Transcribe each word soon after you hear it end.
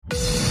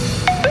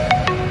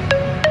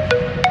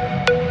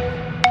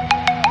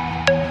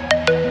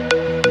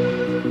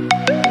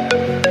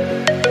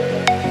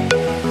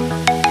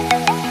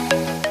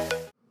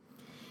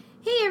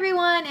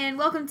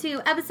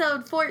to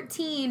episode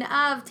 14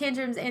 of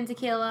Tantrums and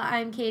Tequila.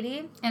 I'm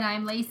Katie. And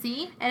I'm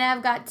Lacey. And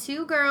I've got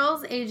two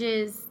girls,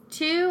 ages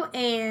 2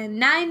 and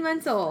 9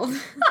 months old.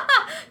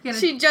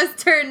 She just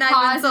turned 9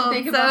 months old.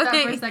 Think about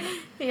that for a second.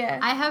 Yeah.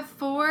 I have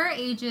 4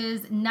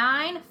 ages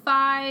 9,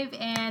 5,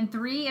 and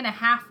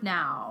 3.5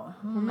 now.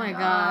 Oh my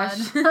gosh.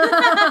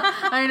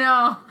 I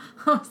know.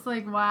 I was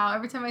like, wow.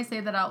 Every time I say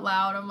that out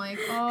loud, I'm like,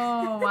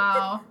 oh,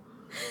 wow.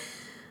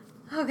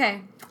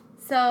 Okay.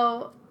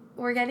 So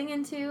we're getting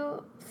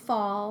into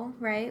fall,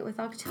 right? With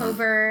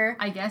October.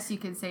 I guess you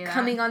could say that.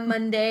 Coming on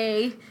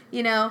Monday,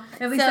 you know.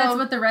 At least that's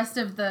what the rest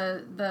of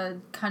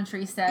the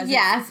country says.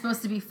 Yeah. It's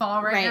supposed to be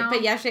fall right now.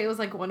 But yesterday it was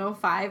like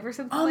 105 or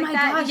something like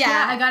that. Oh my gosh,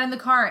 yeah. I got in the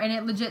car and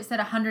it legit said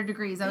 100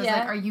 degrees. I was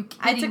like, are you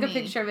kidding me? I took a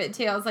picture of it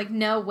too. I was like,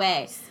 no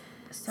way.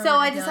 So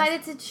I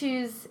decided to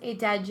choose a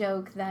dad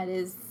joke that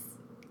is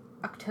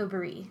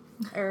October-y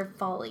or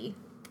fall-y.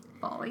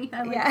 Fall-y?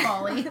 I like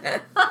fall-y.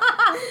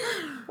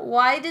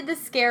 Why did the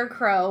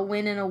Scarecrow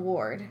win an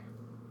award?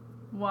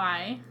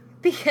 Why?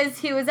 Because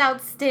he was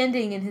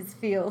outstanding in his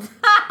field.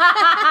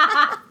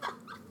 Oh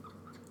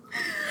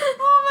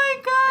my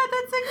god,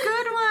 that's a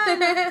good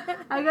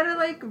one. I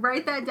gotta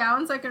write that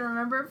down so I can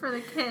remember it for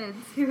the kids.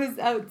 He was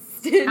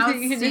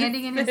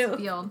outstanding in his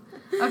field.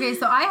 Okay,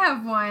 so I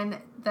have one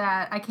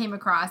that I came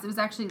across.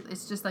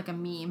 It's just like a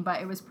meme, but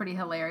it was pretty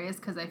hilarious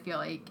because I feel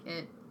like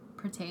it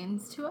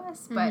pertains to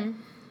us. Mm-hmm.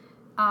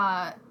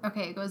 But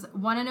okay, it goes,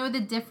 want to know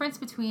the difference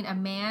between a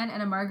man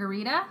and a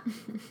margarita?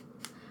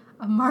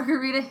 A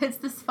margarita hits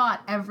the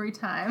spot every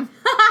time.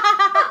 I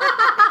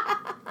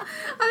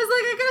was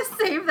like, I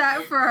gotta save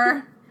that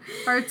for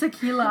our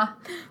tequila.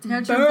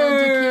 Tantrums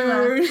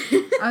and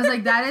tequila. I was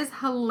like, that is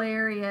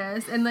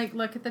hilarious. And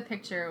look at the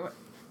picture.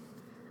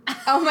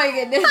 Oh my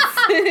goodness.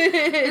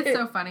 It's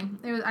so funny.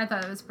 I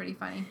thought it was pretty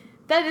funny.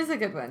 That is a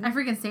good one. I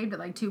freaking saved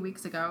it 2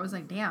 weeks ago. I was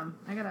like, damn,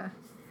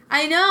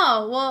 I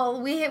know.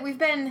 Well, we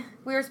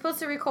were supposed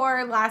to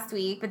record last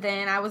week, but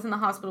then I was in the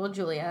hospital with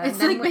Julia. It's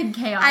been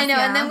chaos. I know,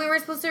 yeah. And then we were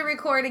supposed to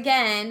record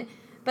again,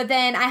 but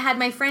then I had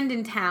my friend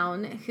in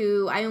town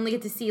who I only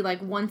get to see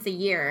once a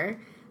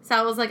year. So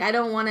I was like, I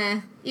don't want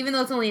to, even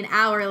though it's only an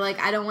hour,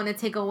 I don't want to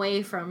take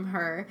away from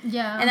her.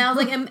 Yeah. And I was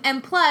like,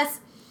 and plus,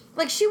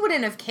 she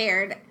wouldn't have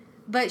cared,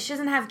 but she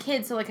doesn't have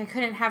kids, so I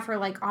couldn't have her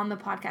on the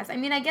podcast. I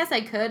mean, I guess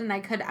I could, and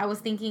I was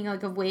thinking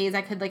of ways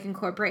I could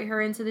incorporate her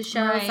into the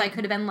show. Right. So I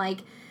could have been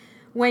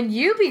when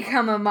you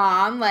become a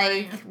mom,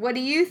 right. What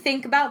do you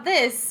think about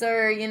this?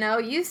 Or,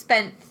 you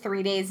spent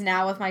 3 days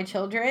now with my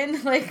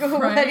children. Right.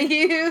 What do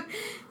you,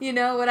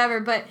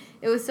 whatever. But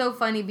it was so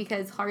funny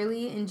because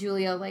Harley and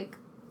Julia,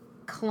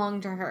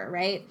 clung to her,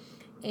 right?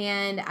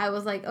 And I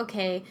was like,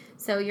 okay,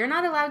 so you're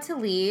not allowed to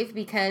leave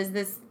because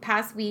this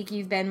past week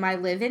you've been my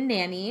live-in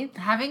nanny.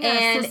 Having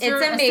and sister,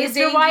 it's amazing. A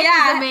sister wife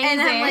is amazing.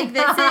 And I'm like,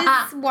 this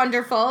is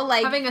wonderful.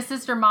 Having a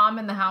sister mom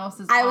in the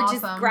house is awesome. I would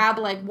just grab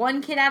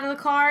one kid out of the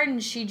car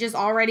and she'd just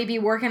already be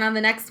working on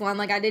the next one.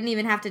 I didn't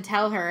even have to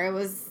tell her. It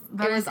was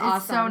awesome.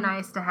 It's so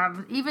nice to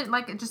have even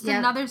just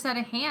another set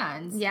of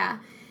hands. Yeah.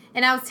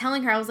 And I was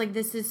telling her, I was like,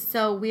 this is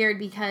so weird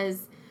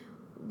because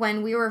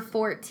when we were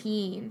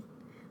 14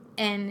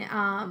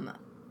 and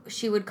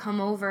she would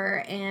come over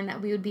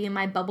and we would be in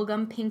my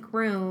bubblegum pink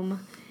room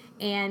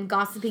and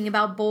gossiping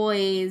about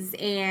boys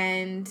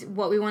and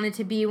what we wanted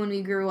to be when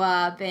we grew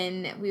up,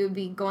 and we would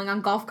be going on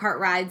golf cart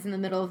rides in the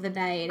middle of the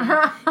night.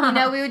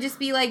 And, we would just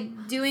be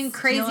doing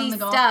crazy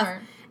stuff.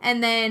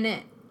 And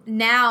then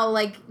now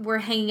we're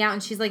hanging out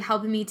and she's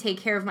helping me take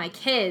care of my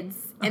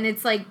kids, and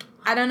it's I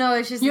don't know,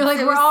 it's just you're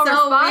it we're all so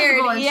responsible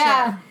weird. and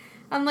yeah. shit.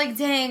 I'm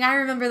dang, I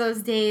remember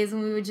those days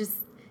when we would just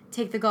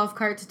take the golf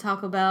cart to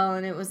Taco Bell,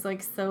 and it was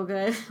so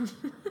good.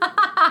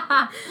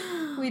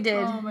 We did.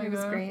 Oh my God. It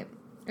was great.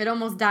 It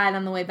almost died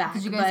on the way back.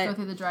 Did you guys go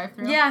through the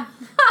drive-thru? Yeah.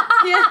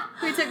 Yeah.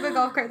 We took the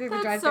golf cart through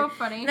the drive-thru. That's so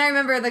funny. And I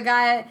remember the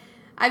guy,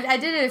 I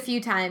did it a few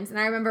times, and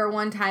I remember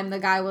one time the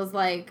guy was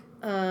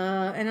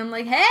and I'm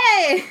like,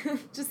 hey,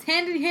 just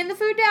hand the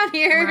food down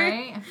here.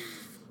 Right.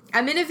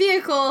 I'm in a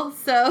vehicle,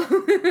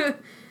 so.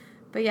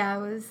 But yeah,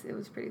 it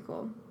was pretty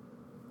cool.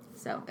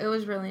 So it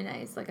was really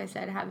nice, like I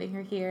said, having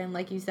her here, and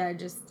like you said,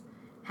 just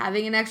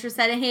having an extra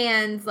set of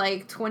hands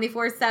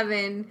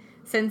 24/7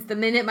 since the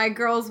minute my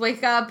girls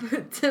wake up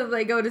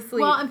to go to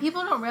sleep. Well, and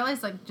people don't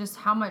realize just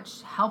how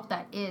much help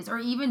that is, or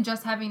even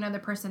just having another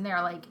person there.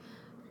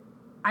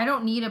 I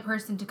don't need a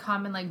person to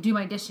come and do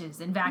my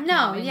dishes and vacuum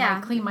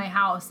and clean my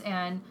house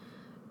and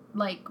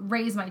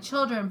raise my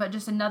children, but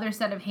just another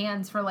set of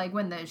hands for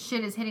when the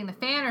shit is hitting the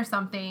fan or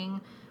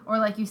something. Or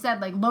like you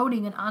said,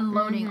 loading and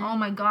unloading. Mm-hmm. Oh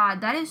my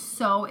God, that is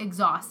so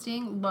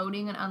exhausting,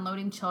 loading and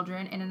unloading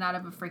children in and out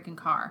of a freaking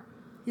car.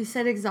 You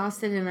said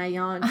exhausted and I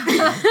yawned.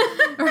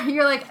 Or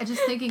you're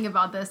just thinking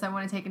about this, I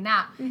want to take a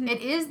nap. Mm-hmm.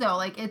 It is though,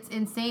 it's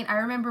insane. I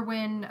remember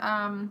when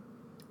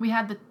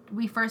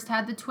we first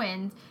had the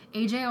twins,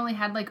 AJ only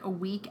had a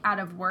week out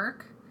of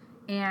work,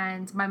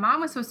 and my mom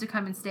was supposed to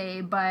come and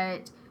stay,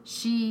 but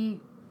she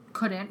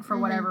couldn't for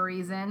whatever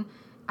reason.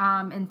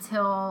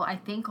 Until I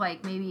think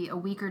maybe a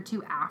week or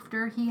two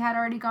after he had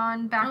already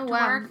gone back to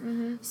work.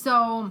 Mm-hmm.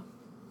 So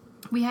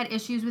we had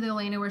issues with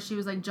Elena where she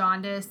was like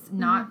jaundiced,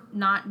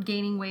 not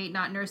gaining weight,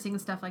 not nursing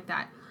and stuff like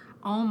that.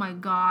 Oh my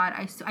God.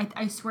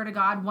 I swear to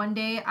God, one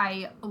day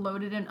I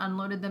loaded and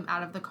unloaded them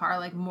out of the car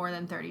like more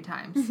than 30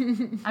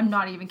 times. I'm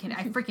not even kidding.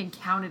 I freaking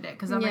counted it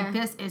because I'm like,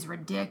 this is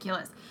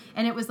ridiculous.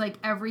 And it was like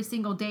every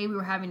single day we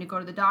were having to go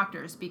to the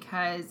doctors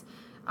because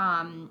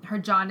her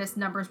jaundice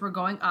numbers were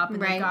going up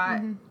and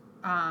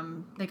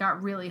they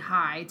got really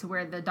high to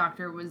where the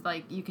doctor was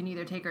like, you can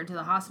either take her to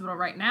the hospital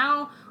right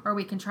now or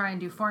we can try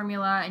and do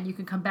formula and you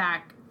can come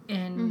back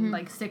in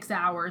like 6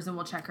 hours and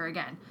we'll check her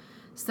again.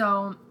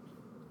 So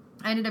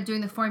I ended up doing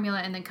the formula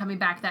and then coming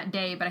back that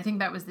day, but I think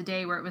that was the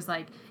day where it was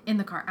like in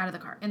the car, out of the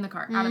car, in the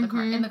car, out of the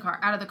car, in the car,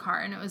 out of the car.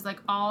 And it was like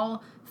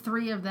all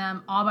 3 of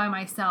them all by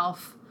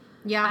myself.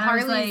 Yeah, and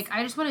Harley's, I was like,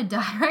 I just want to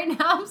die right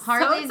now. I'm so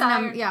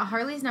tired.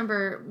 Harley's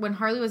number, when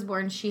Harley was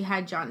born, she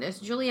had jaundice.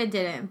 Julia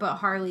didn't, but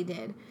Harley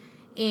did.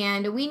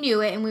 And we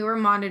knew it and we were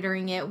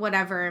monitoring it,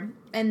 whatever.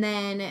 And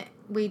then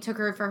we took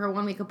her for her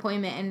 1-week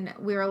appointment and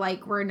we were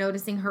like, we're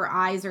noticing her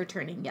eyes are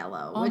turning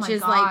yellow, which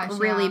is like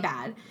really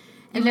bad.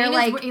 And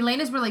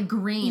Elena's were like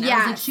green. Yeah, I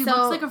was like, she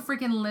looks like a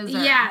freaking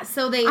lizard. Yeah,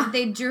 so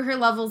they drew her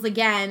levels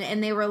again,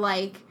 and they were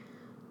like,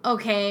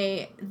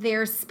 okay,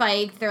 they're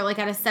spiked. They're like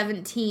at a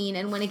 17,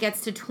 and when it gets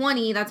to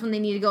 20, that's when they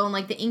need to go in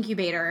like the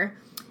incubator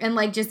and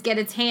like just get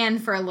a tan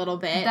for a little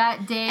bit.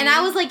 That day, and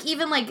I was like,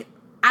 even like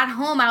at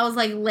home, I was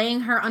like laying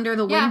her under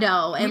the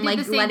window and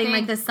like letting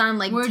like the sun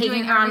like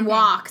taking her on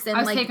walks and I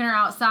was like taking her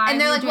outside.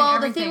 And they're like,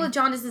 well, the thing with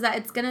jaundice is that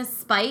it's gonna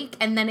spike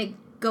and then it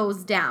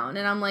goes down.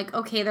 And I'm like,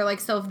 okay. They're like,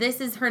 so if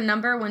this is her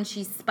number when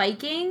she's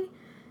spiking,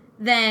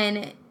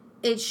 then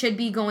it should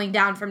be going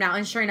down from now.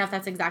 And sure enough,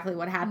 that's exactly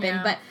what happened.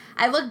 Yeah. But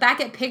I look back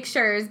at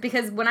pictures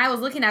because when I was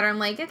looking at her, I'm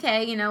like,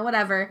 okay, you know,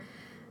 whatever.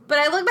 But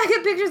I look back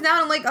at pictures now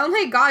and I'm like, oh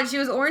my God, she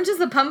was orange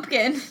as a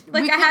pumpkin.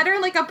 Like, I had her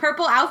in like a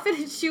purple outfit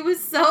and she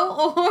was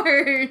so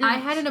orange. I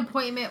had an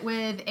appointment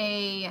with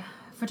a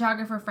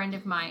photographer friend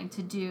of mine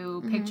to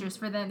do pictures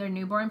for them, their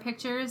newborn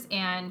pictures,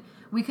 and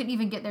we couldn't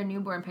even get their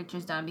newborn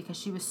pictures done because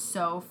she was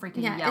so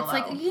freaking yellow. It's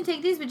like, you can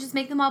take these, but just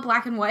make them all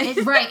black and white.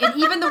 Right, and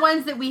even the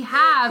ones that we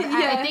have,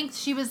 I think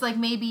she was like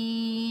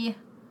maybe,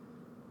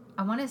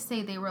 I want to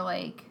say they were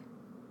like,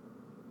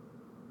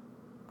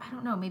 I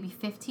don't know, maybe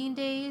 15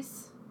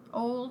 days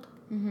old.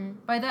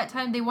 By that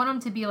time, they want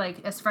them to be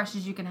like as fresh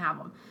as you can have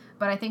them.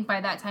 But I think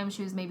by that time,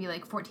 she was maybe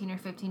like 14 or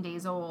 15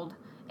 days old.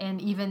 And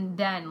even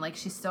then, like,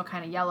 she's still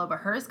kind of yellow, but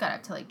hers got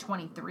up to like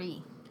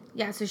 23.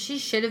 Yeah, so she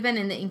should have been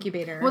in the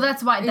incubator. Well,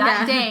 that's why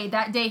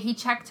that day he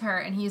checked her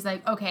and he's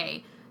like,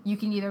 okay, you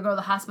can either go to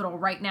the hospital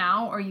right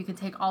now or you can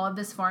take all of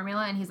this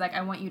formula. And he's like,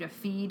 I want you to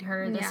feed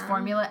her this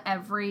formula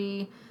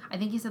I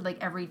think he said like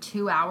every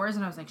 2 hours.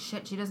 And I was like,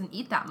 shit, she doesn't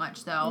eat that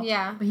much though.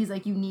 Yeah. But he's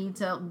like, you need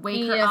to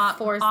wake her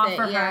up,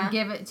 offer her,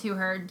 give it to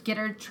her,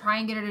 try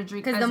and get her to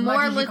drink as much as you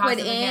possibly can. Because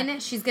the more liquid in,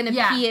 she's going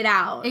to pee it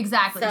out.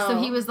 Exactly. So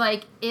he was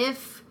like,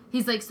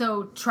 he's like,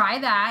 so try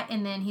that,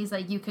 and then he's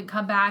like, you could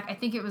come back. I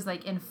think it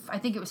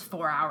was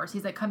 4 hours.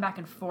 He's like, come back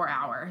in 4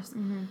 hours,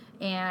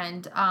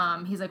 and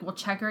he's like, we'll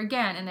check her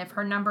again, and if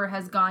her number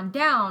has gone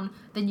down,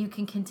 then you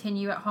can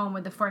continue at home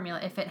with the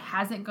formula. If it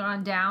hasn't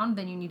gone down,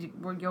 then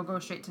you'll go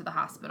straight to the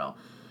hospital.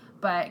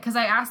 But because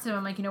I asked him,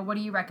 I'm like, you know, what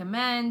do you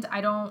recommend?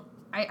 I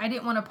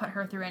didn't want to put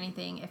her through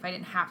anything if I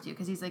didn't have to,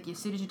 because he's like, as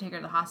soon as you take her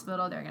to the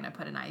hospital, they're going to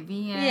put an IV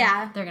in.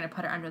 Yeah. They're going to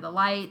put her under the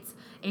lights.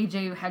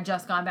 AJ had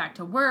just gone back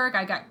to work.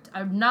 I got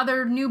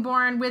another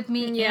newborn with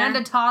me and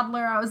a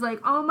toddler. I was like,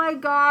 oh my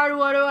God,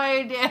 what do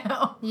I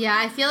do? Yeah,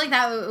 I feel like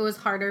that it was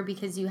harder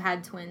because you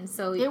had twins.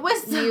 So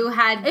you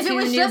had if two it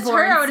was newborns. Just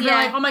her, I would have been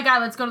like, oh my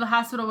God, let's go to the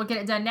hospital. We'll get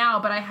it done now.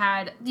 But I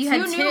had two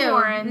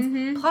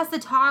newborns plus the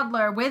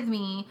toddler with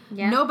me.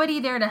 Yeah. Nobody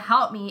there to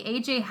help me.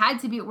 AJ had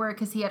to be at work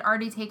because he had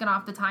already taken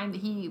off the time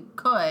that he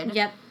could.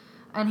 Yep.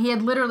 And he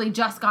had literally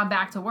just gone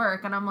back to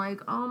work. And I'm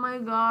like, oh my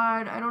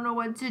God, I don't know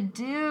what to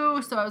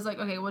do. So I was like,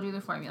 okay, we'll do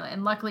the formula.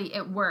 And luckily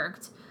it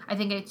worked. I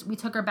think we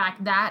took her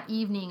back that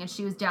evening and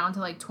she was down to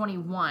like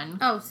 21.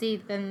 Oh,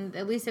 see, then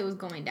at least it was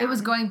going down. It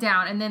was going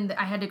down. And then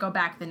I had to go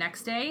back the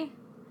next day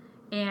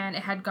and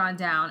it had gone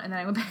down. And then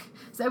I went back.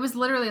 So it was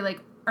literally like,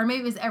 or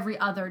maybe it was every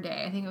other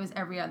day. I think it was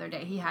every other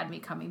day he had me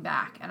coming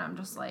back. And I'm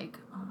just like,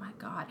 oh my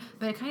God.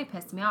 But it kind of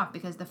pissed me off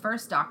because the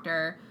first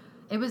doctor,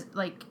 it was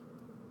like,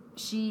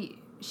 she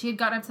had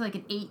gotten up to like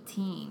an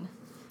 18.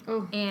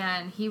 Oh.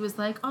 And he was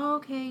like, oh,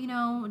 okay, you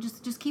know,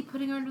 just keep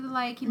putting her under the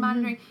light, keep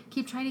monitoring,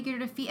 keep trying to get her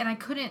to feed. And I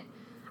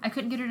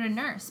couldn't get her to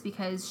nurse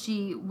because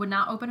she would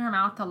not open her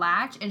mouth to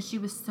latch, and she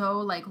was so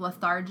like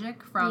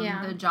lethargic from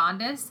the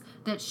jaundice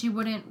that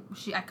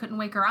I couldn't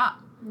wake her up.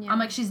 Yeah. I'm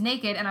like, she's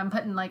naked and I'm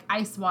putting like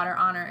ice water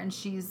on her and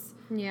she was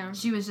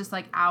just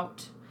like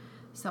out.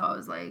 So I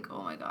was like,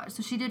 oh my God.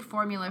 So she did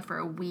formula for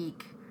a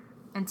week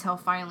until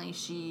finally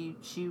she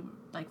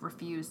like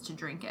refused to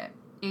drink it.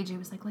 AJ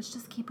was like, let's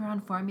just keep her on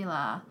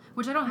formula,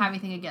 which I don't have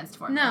anything against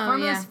formula. No,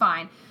 formula's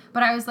fine.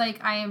 But I was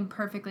like, I am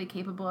perfectly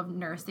capable of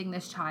nursing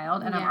this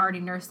child, and I'm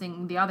already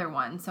nursing the other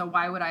one. So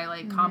why would I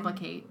like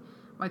complicate?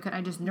 Why couldn't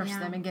I just nurse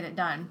them and get it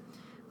done?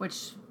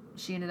 Which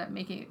she ended up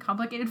making it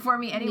complicated for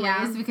me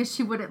anyways because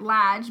she wouldn't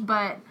latch,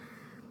 but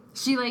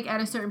she, like, at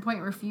a certain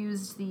point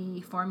refused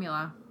the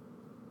formula.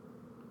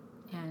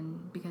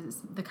 And because it's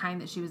the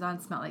kind that she was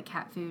on smelled like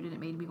cat food and it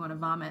made me want to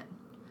vomit.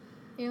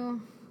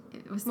 Ew.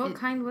 What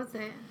kind was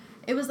it?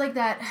 It was like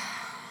that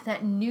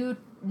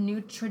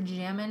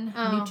Nutridramin.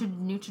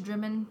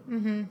 Nutridramin.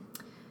 Mm-hmm.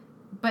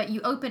 But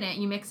you open it,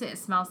 you mix it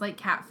smells like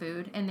cat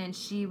food, and then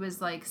she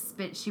was like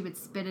she would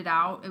spit it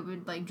out. It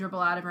would like dribble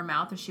out of her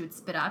mouth, or she would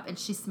spit up, and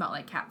she smelled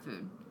like cat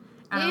food.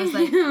 And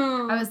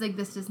I was like,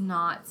 this does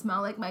not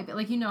smell like my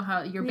like, you know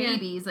how your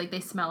babies, like, they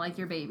smell like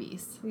your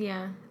babies.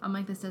 Yeah. I'm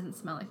like, this doesn't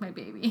smell like my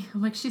baby.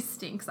 I'm like, she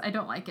stinks. I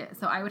don't like it.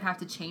 So I would have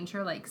to change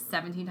her like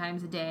 17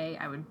 times a day.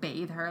 I would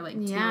bathe her like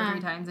 2 or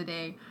 3 times a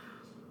day.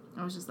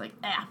 I was just like,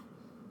 eh.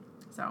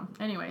 So,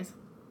 anyways,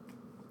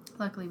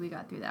 luckily we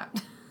got through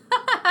that.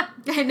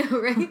 I know,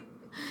 right?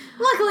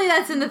 Luckily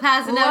that's in the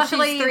past, and now she's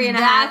 3.5.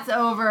 That's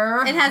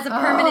over. It has a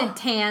permanent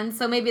tan,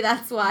 so maybe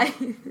that's why.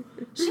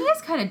 She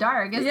is kind of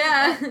dark, isn't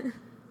it?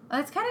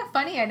 That's kind of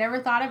funny. I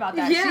never thought about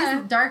that. Yeah.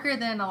 She's darker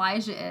than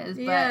Elijah is,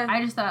 but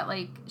I just thought,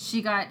 like,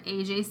 she got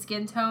AJ's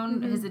skin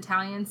tone, his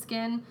Italian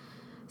skin.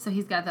 So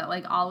he's got that,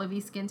 like,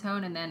 olivey skin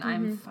tone, and then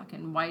I'm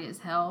fucking white as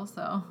hell,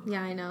 so.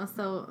 Yeah, I know.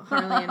 So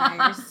Harley and I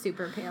are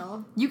super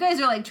pale. You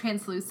guys are, like,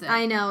 translucent.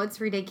 I know.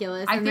 It's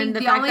ridiculous. I and think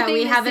then the only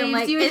thing that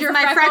saves you is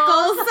my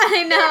freckles.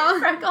 I know.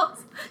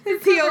 Freckles.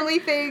 It's the only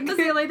thing. It's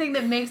the only thing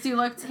that makes you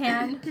look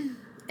tan.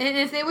 And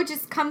if they would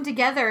just come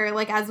together,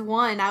 like, as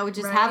one, I would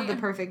just have the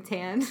perfect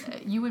tan.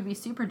 You would be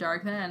super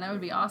dark then. That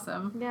would be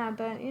awesome. Yeah,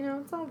 but, you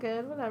know, it's all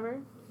good. Whatever.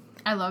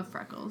 I love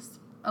freckles.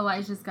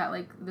 Elijah's got,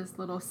 like, this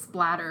little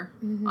splatter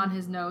on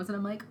his nose, and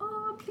I'm like,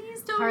 oh,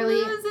 please don't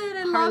lose it. I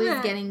love it.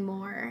 Harley's getting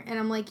more. And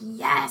I'm like,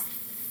 yes!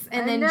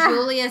 And then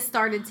Julia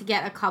started to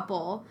get a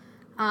couple.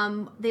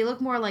 They look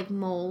more like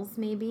moles,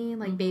 maybe,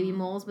 like baby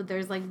moles, but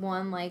there's, like,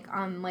 one, like,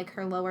 on, like,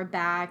 her lower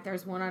back.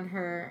 There's one on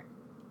her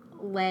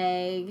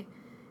leg.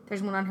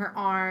 There's one on her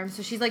arm.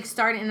 So she's, like,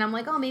 starting, and I'm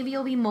like, oh, maybe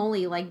you'll be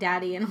moley like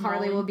Daddy, and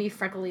Harley will be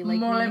freckly like me.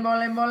 Mole. I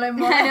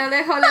know,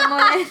 they're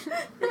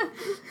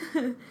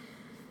mole.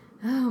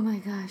 Oh my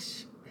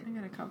gosh. I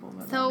got a couple of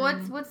them. So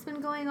what's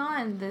been going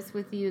on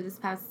with you this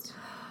past,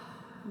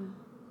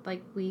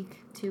 like,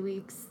 week, 2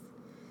 weeks?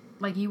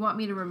 Like, you want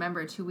me to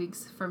remember 2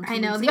 weeks from 2 I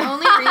know. weeks The ago?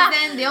 only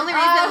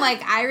reason,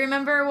 like, I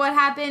remember what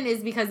happened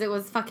is because it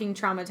was fucking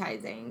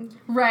traumatizing.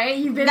 Right?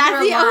 You've been That's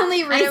through a lot. the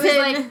only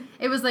reason.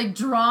 It was like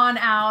drawn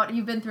out.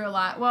 You've been through a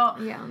lot. Well,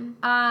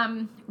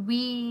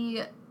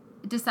 we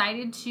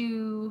decided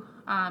to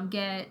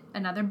get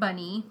another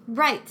bunny.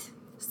 Right.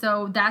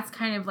 So that's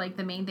kind of like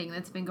the main thing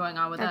that's been going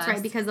on with us. That's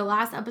right, because the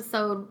last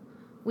episode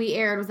we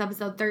aired was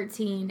episode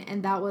 13,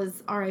 and that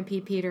was R.I.P.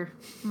 Peter.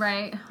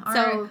 Right.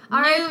 So,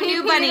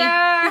 new bunny.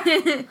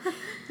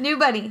 New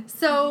bunny.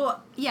 So,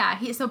 yeah,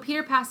 so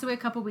Peter passed away a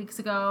couple weeks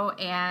ago,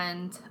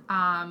 and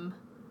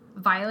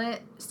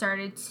Violet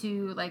started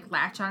to, like,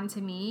 latch onto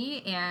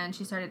me, and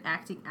she started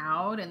acting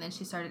out, and then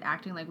she started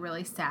acting, like,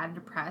 really sad and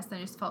depressed, and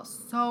I just felt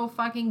so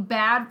fucking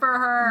bad for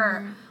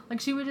her. Like,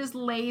 she would just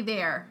lay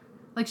there.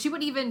 Like, she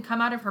wouldn't even come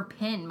out of her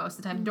pen most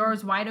of the time. The door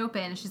was wide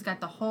open, and she's got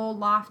the whole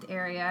loft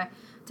area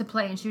to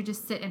play, and she would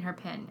just sit in her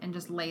pen and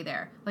just lay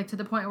there. Like, to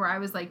the point where I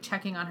was, like,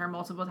 checking on her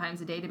multiple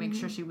times a day to make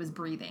sure she was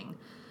breathing.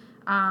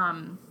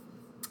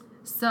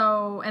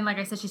 So, and like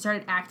I said, she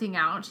started acting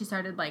out. She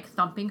started, like,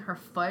 thumping her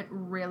foot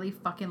really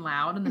fucking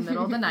loud in the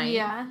middle of the night.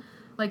 Yeah.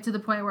 Like, to the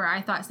point where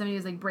I thought somebody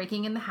was, like,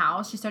 breaking in the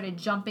house. She started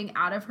jumping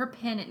out of her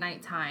pen at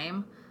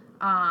nighttime.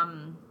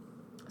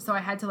 So I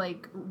had to,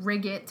 like,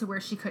 rig it to where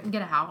she couldn't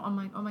get out. I'm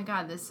like, oh my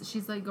God,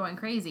 she's, like, going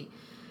crazy.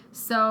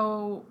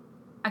 So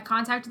I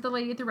contacted the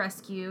lady at the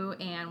rescue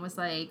and was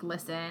like,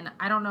 listen,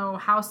 I don't know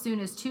how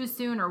soon is too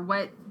soon or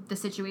what the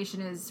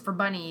situation is for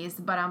bunnies,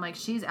 but I'm like,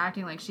 she's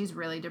acting like she's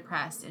really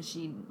depressed and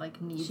she,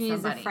 like, needs somebody. She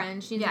needs a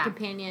friend. She needs a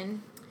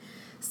companion.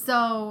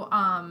 So,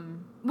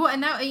 well,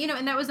 and that, you know,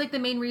 and that was, like, the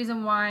main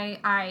reason why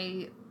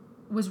I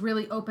was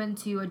really open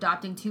to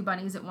adopting 2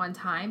 bunnies at one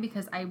time,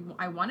 because I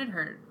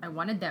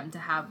wanted them to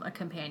have a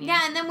companion.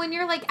 Yeah, and then when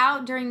you're, like,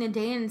 out during the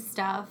day and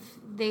stuff,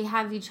 they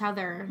have each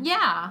other.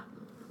 Yeah.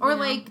 Or,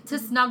 like, to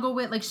snuggle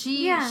with, like,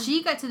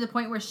 she got to the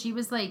point where she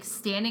was, like,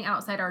 standing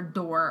outside our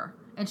door,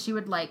 and she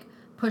would, like,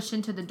 push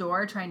into the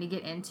door trying to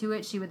get into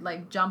it. She would,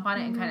 like, jump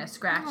on it and kind of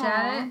scratch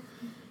at it.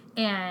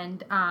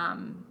 And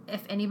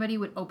if anybody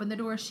would open the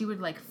door, she would,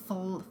 like,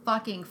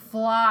 fucking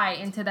fly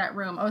into that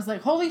room. I was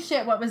like, holy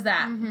shit, what was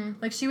that?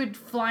 Like, she would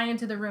fly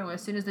into the room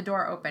as soon as the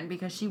door opened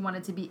because she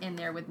wanted to be in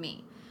there with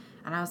me.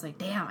 And I was like,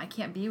 damn, I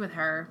can't be with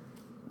her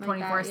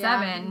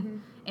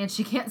 24/7. And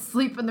she can't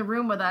sleep in the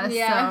room with us.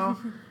 Yeah.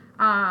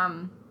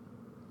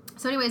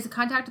 So anyways, I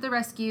contacted the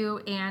rescue,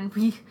 and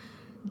we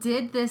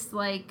did this,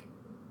 like,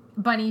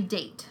 bunny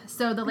date.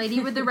 So the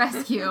lady with the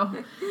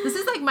rescue, this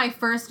is, like, my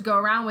first go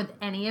around with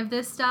any of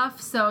this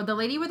stuff. So the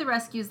lady with the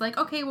rescue is like,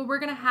 okay, well, we're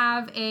going to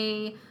have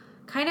a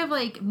kind of,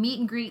 like, meet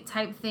and greet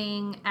type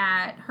thing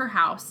at her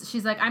house.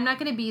 She's like, I'm not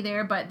going to be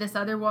there, but this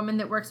other woman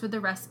that works with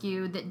the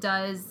rescue that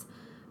does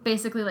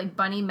basically like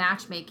bunny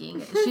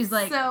matchmaking. She's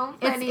like, so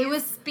funny. It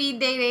was speed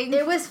dating.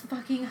 It was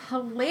fucking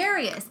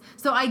hilarious.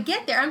 So I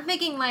get there. I'm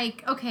thinking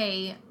like,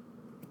 okay,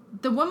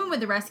 the woman with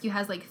the rescue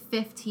has like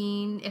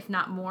 15, if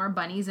not more,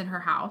 bunnies in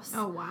her house.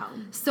 Oh, wow.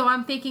 So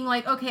I'm thinking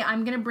like, okay,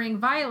 I'm going to bring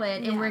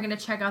Violet and we're going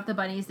to check out the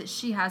bunnies that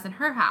she has in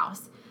her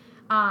house.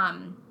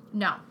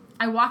 No.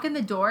 I walk in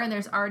the door and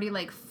there's already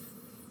like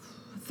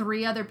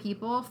 4 other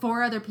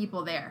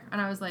people there. And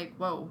I was like,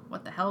 whoa,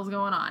 what the hell's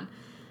going on?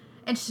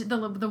 And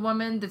the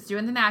woman that's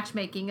doing the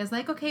matchmaking is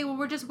like, okay, well,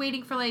 we're just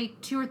waiting for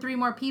like 2 or 3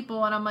 more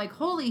people. And I'm like,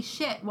 holy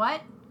shit,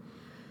 what?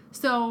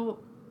 So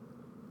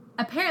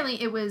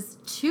apparently it was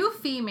 2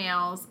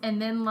 females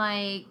and then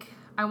like,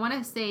 I want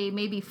to say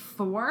maybe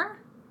 4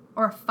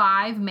 or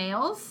 5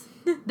 males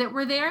that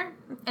were there.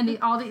 And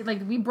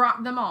we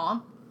brought them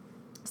all.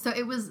 So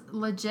it was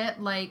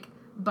legit like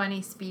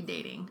bunny speed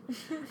dating.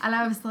 And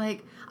I was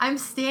like, I'm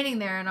standing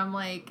there and I'm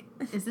like,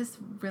 is this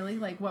really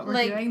like what we're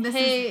doing?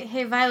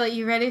 Hey Violet,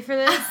 you ready for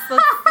this?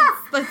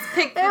 Let's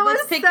pick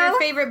your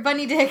favorite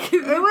bunny dick.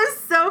 It was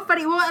so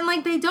funny. Well, and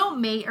like they don't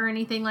mate or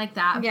anything like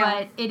that,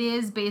 but it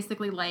is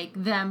basically like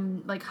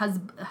them like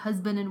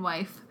husband and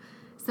wife.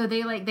 So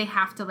they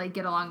have to like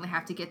get along, they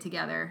have to get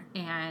together,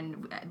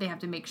 and they have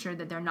to make sure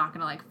that they're not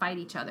gonna like fight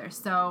each other.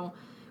 So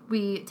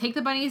we take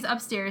the bunnies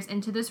upstairs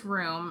into this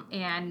room,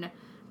 and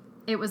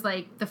it was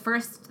like the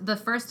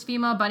first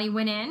female bunny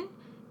went in,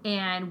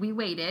 and we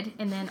waited,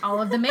 and then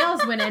all of the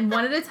males went in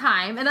one at a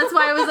time, and that's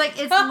why I was like,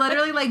 it's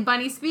literally like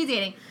bunny speed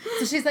dating.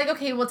 So she's like,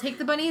 okay, we'll take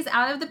the bunnies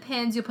out of the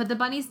pens, you'll put the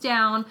bunnies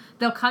down,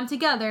 they'll come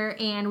together,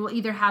 and we'll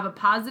either have a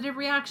positive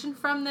reaction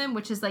from them,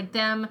 which is like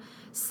them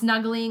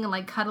snuggling and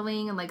like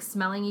cuddling and like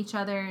smelling each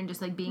other and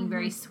just like being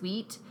very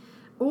sweet,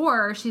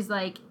 or she's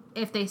like,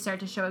 if they start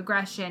to show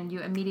aggression, you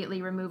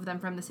immediately remove them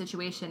from the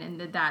situation, and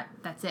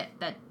that's it.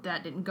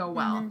 That didn't go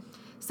well.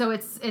 So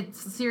it's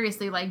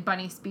seriously like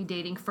bunny speed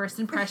dating, first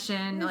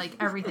impression, like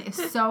everything.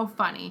 It's so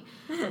funny.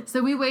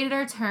 So we waited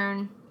our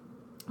turn.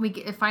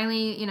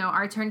 Finally,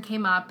 our turn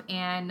came up,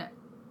 and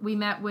we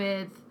met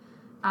with,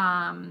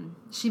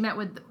 she met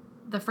with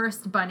the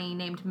first bunny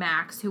named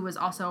Max, who was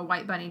also a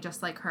white bunny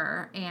just like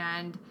her,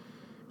 and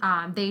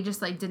they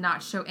just like did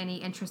not show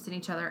any interest in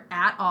each other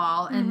at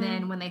all. And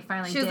then when they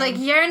finally she was like,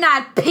 "You're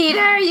not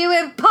Peter,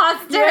 you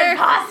imposter!" You're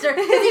imposter.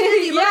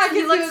 He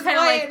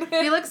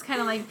looks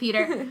kind of like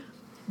Peter.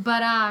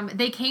 But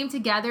they came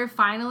together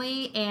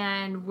finally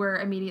and were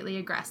immediately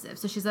aggressive.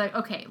 So she's like,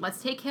 okay,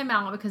 let's take him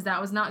out because that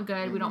was not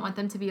good. We don't want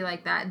them to be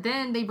like that.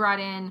 Then they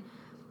brought in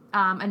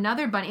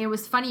another bunny. It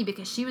was funny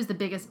because she was the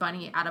biggest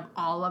bunny out of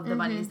all of the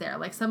bunnies there.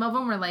 Like, some of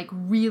them were like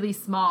really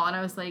small, and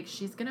I was like,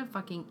 she's gonna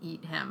fucking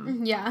eat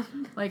him. Yeah.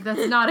 Like,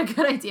 that's not a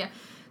good idea.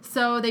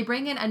 So they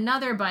bring in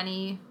another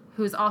bunny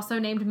who's also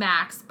named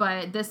Max,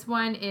 but this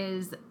one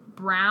is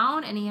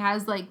brown, and he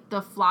has like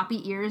the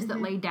floppy ears that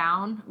lay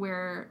down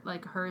where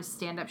like hers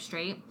stand up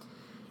straight,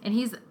 and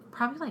he's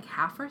probably like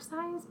half her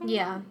size, maybe?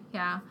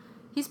 Yeah,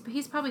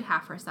 he's probably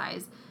half her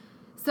size.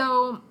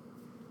 So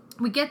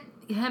we get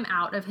him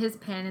out of his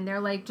pen, and they're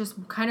like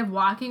just kind of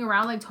walking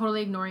around like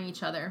totally ignoring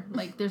each other,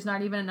 like there's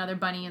not even another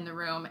bunny in the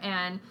room.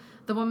 And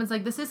the woman's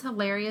like, this is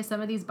hilarious,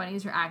 some of these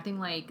bunnies are acting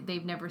like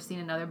they've never seen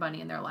another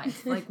bunny in their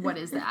life. Like, what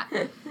is that?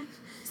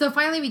 So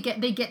finally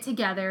they get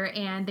together,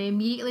 and they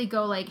immediately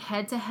go like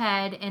head to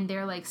head, and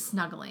they're like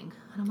snuggling.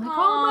 And I'm like,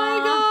 oh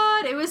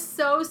my God, it was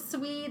so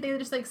sweet. They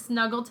just like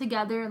snuggled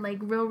together and like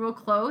real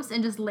close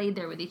and just laid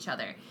there with each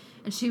other.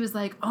 And she was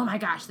like, oh my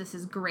gosh, this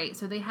is great.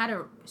 So they had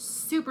a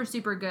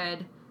super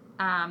good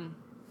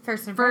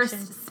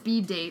first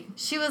speed date.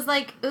 She was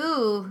like,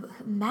 ooh,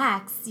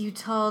 Max, you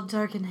tall,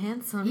 dark, and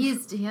handsome.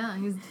 He's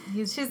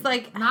she's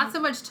like, not so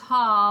much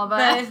tall,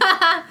 but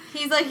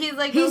he's like he's a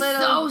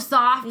little, so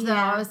soft though.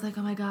 I was like,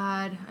 oh my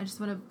God, I just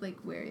want to like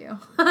wear you.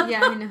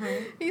 Yeah, I know.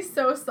 He's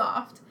so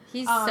soft.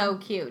 He's so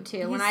cute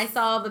too. When I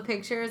saw the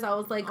pictures, I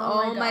was like,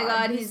 oh my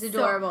God, he's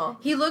adorable.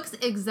 He looks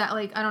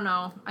like, I don't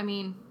know. I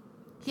mean,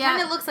 he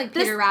kind of looks like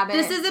Peter Rabbit.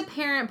 This is a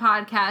parent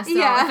podcast, so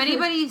if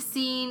anybody's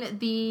seen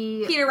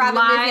the Peter Rabbit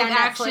live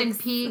action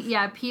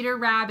Peter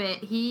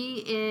Rabbit,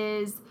 he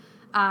is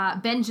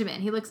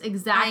Benjamin. He looks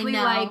exactly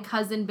like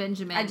cousin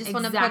Benjamin. I just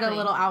want to put a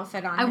little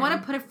outfit on him. I want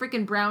to put a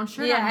freaking brown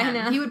shirt on him. I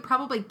know. He would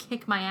probably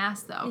kick my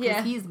ass though,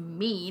 because he's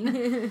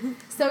mean.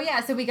 So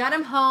we got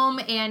him home,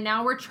 and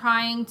now we're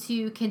trying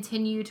to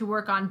continue to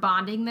work on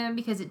bonding them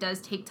because it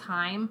does take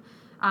time.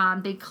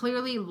 They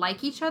clearly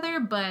like each other,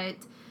 but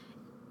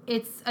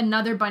it's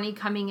another bunny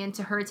coming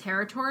into her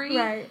territory.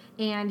 Right.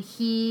 And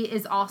he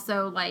is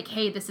also like,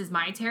 hey, this is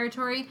my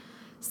territory.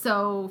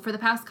 So for the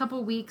past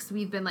couple weeks,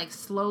 we've been like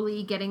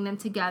slowly getting them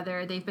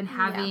together. They've been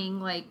having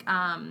like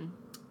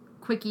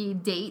quickie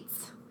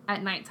dates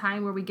at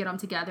nighttime where we get them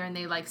together and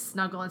they like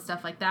snuggle and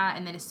stuff like that.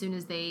 And then as soon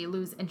as they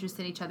lose interest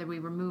in each other, we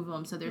remove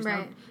them. So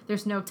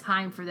there's no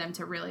time for them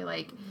to really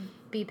like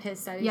be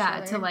pissed at each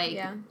other.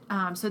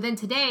 So then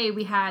today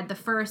we had the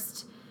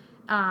first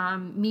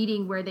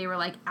meeting where they were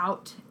like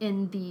out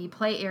in the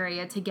play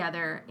area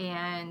together,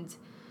 and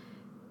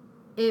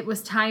it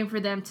was time for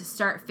them to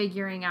start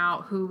figuring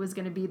out who was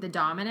going to be the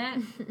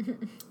dominant,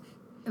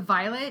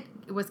 Violet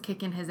was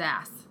kicking his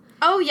ass.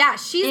 Oh, yeah.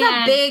 She's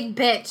a big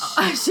bitch.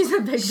 She's a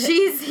big bitch.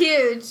 She's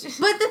huge.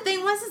 But the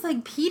thing was, is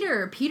like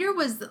Peter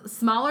was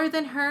smaller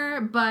than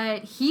her,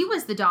 but he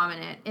was the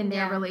dominant in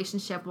their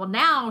relationship. Well,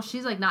 now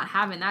she's like not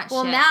having that shit.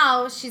 Well,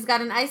 now she's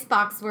got an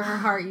icebox where her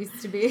heart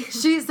used to be.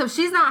 She's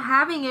not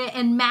having it,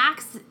 and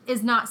Max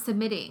is not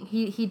submitting.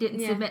 He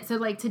didn't submit. So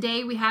like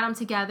today we had them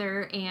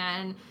together,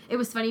 and it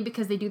was funny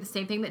because they do the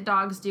same thing that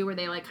dogs do, where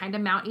they like kind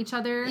of mount each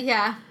other.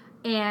 Yeah.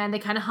 And they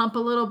kind of hump a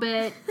little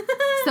bit.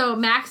 So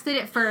Max did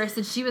it first,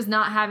 and she was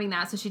not having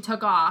that, so she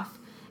took off.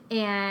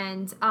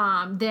 And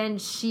then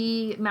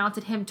she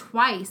mounted him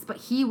twice, but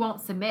he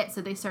won't submit, so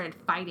they started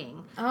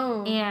fighting.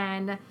 Oh.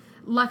 And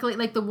luckily,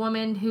 like, the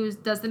woman who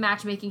does the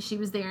matchmaking, she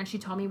was there, and she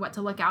told me what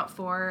to look out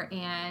for.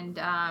 And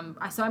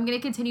so I'm going to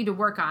continue to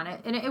work on it.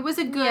 And it was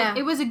a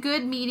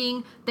good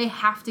meeting. They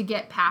have to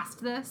get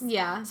past this.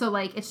 Yeah. So,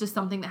 like, it's just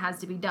something that has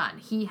to be done.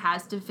 He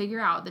has to figure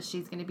out that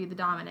she's going to be the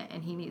dominant,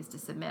 and he needs to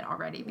submit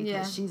already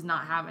because she's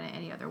not having it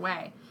any other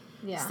way.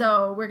 Yeah.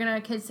 So I'm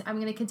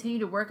gonna continue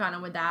to work on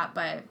him with that.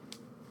 But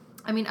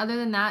I mean, other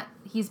than that,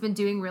 he's been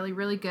doing really,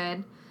 really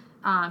good.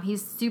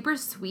 He's super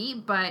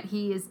sweet, but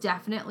he is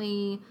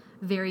definitely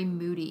very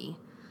moody.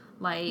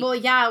 Like, well,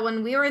 yeah.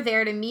 When we were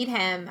there to meet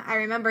him, I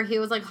remember he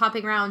was like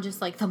hopping around,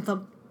 just like thump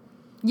thump.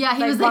 Yeah,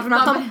 he was like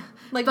thumping,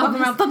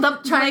 thumping around, thump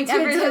thump, trying to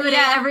intimidate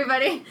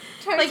everybody.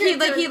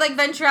 He'd like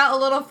venture out a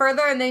little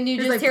further, and then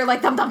you just hear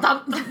like thump thump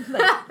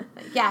thump.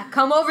 Yeah,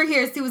 come over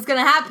here, see what's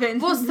gonna happen.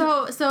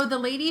 Well, so the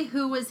lady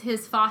who was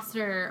his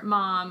foster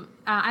mom,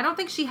 I don't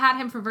think she had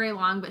him for very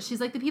long, but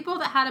she's like, the people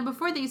that had him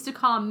before, they used to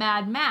call him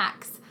Mad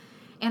Max.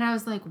 And I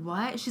was like,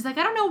 what? She's like,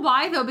 I don't know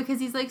why, though,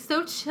 because he's, like,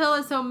 so chill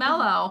and so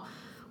mellow.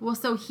 Well,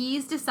 so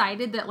he's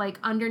decided that, like,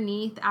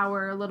 underneath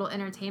our little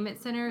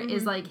entertainment center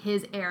is, like,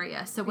 his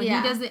area. So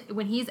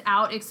when he's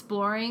out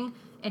exploring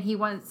and he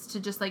wants to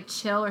just, like,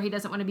 chill or he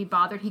doesn't want to be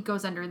bothered, he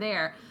goes under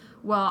there.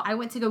 Well, I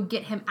went to go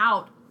get him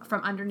out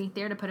from underneath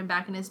there to put him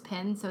back in his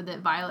pen so that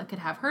Violet could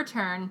have her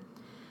turn.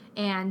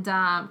 And,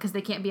 because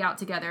they can't be out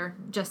together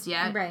just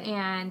yet. Right.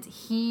 And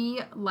he,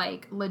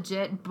 like,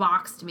 legit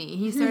boxed me.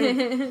 He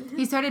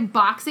started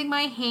boxing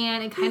my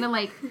hand and kind of,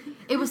 like,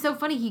 it was so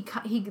funny. He,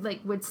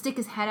 like, would stick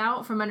his head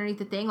out from underneath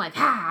the thing, like,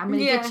 I'm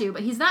gonna get you.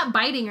 But he's not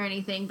biting or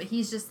anything, but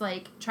he's just,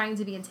 like, trying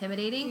to be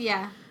intimidating.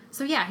 Yeah.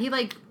 So, yeah, he,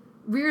 like,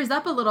 rears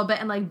up a little bit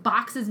and, like,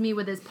 boxes me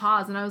with his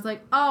paws. And I was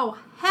like, oh,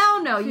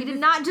 hell no. You did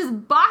not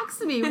just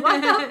box me.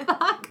 What the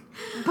fuck?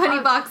 Bunny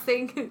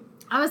boxing.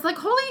 I was like,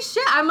 holy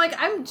shit.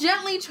 I'm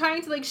gently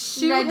trying to, like,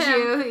 shoo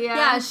him.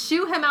 Yeah,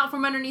 shoo him out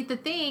from underneath the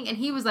thing. And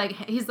he's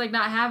like,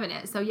 not having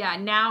it. So, yeah,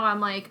 now I'm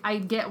like, I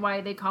get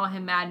why they call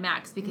him Mad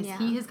Max. Because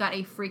he has got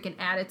a freaking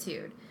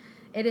attitude.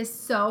 It is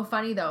so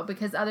funny, though.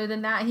 Because other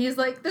than that, he's,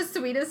 like, the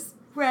sweetest,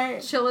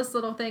 chillest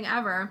little thing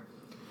ever.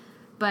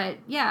 But,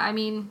 yeah, I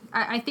mean,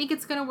 I think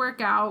it's going to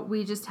work out.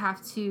 We just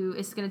have to,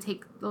 it's going to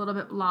take a little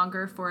bit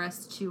longer for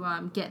us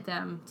to get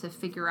them to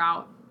figure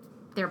out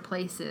their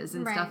places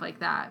and stuff like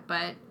that.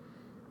 But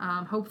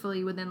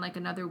hopefully within like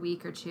another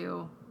week or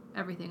two,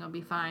 everything will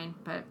be fine.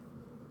 But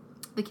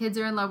the kids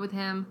are in love with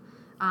him.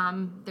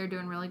 They're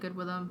doing really good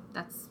with him.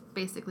 That's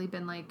basically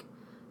been like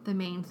the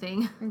main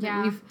thing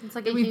that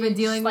we've been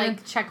dealing with.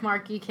 Like check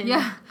mark you can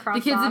cross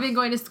the kids off. have been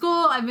going to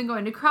school. I've been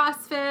going to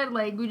CrossFit.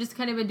 Like we just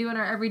kind of been doing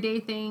our everyday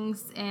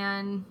things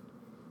and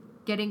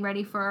getting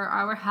ready for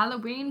our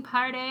Halloween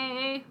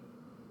party.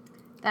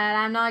 That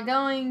I'm not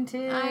going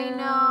to. I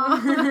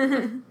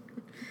know.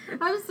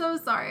 I'm so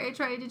sorry. I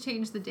tried to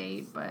change the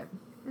date, but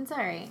it's all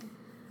right.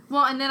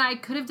 Well, and then I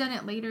could have done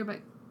it later, but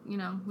we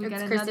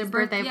got another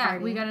birthday party. Yeah,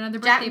 we got another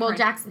birthday party.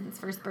 Jackson's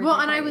first birthday. Well,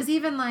 and party. I was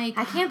even like,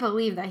 I can't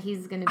believe that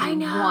he's going to be I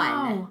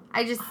know.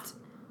 1.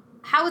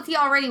 How is he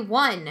already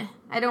 1?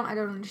 I don't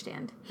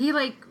understand.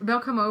 They'll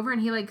come over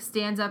and he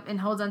stands up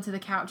and holds onto the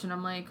couch, and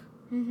I'm like.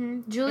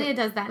 Mm-hmm. Julia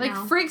does that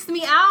now. Freaks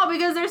me out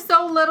because they're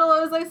so little. I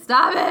was like,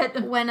 stop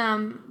it. When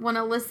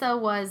Alyssa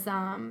was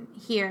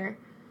here,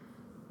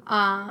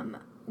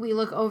 we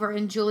look over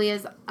and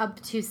Julia's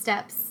up 2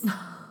 steps.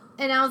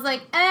 And I was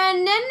like, no.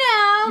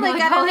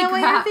 I don't know what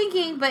you're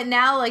thinking. But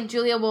now,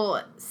 Julia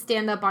will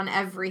stand up on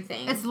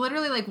everything. It's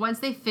literally, once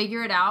they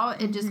figure it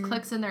out, it just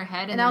clicks in their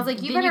head. And I was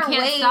like, you better wait.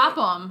 You can't stop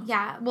them.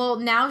 Yeah. Well,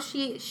 now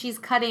she's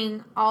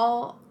cutting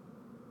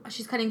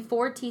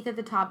 4 teeth at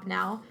the top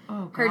now.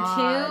 Oh, God.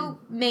 Her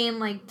 2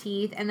 main,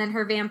 teeth, and then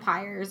her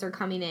vampires are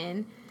coming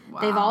in.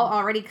 Wow. They've all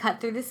already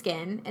cut through the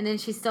skin. And then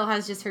she still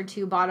has just her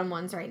 2 bottom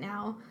ones right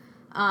now.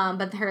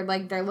 But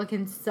they're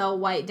looking so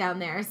white down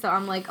there. So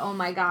I'm like, oh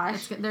my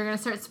gosh. They're going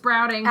to start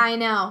sprouting. I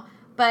know.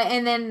 But,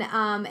 and then,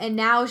 and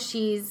now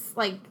she's,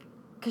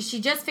 because she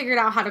just figured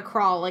out how to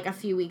crawl, a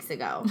few weeks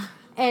ago.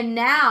 And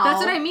now. That's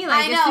what I mean.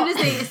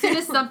 As soon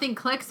as something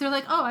clicks, they're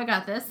like, oh, I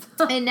got this.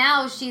 And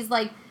now she's,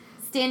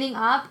 standing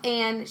up,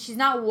 and she's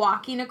not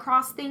walking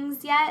across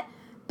things yet.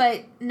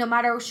 But no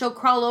matter, she'll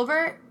crawl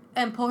over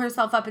and pull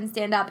herself up and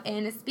stand up.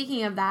 And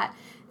speaking of that,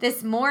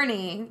 this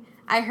morning,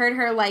 I heard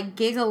her, like,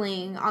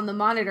 giggling on the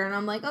monitor, and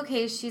I'm like,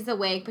 okay, she's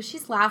awake, but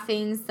she's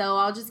laughing, so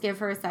I'll just give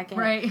her a second.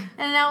 Right.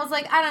 And I was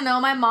like, I don't know,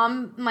 my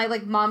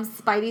mom's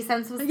spidey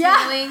sense was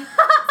tingling.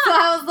 So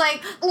I was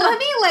like, let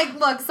me, like,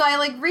 look. So I,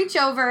 like, reach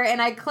over,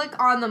 and I click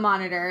on the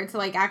monitor to,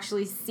 like,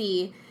 actually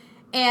see.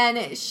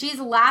 And she's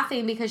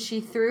laughing because she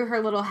threw her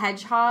little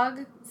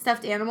hedgehog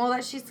stuffed animal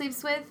that she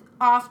sleeps with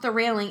off the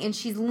railing, and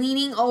she's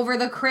leaning over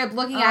the crib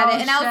looking at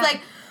it. And I was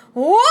like,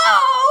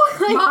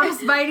 whoa! Like, Mom's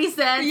spidey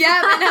sense.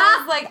 Yeah, and I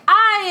was like,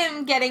 I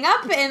am getting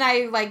up, and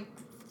I, like,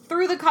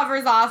 threw the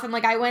covers off, and,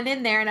 like, I went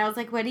in there, and I was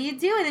like, what are you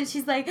doing? And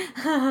she's like,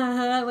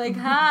 like,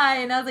 hi.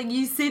 And I was like,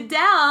 you sit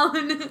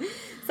down.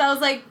 So I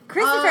was like,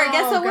 Christopher,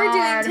 guess what we're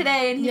doing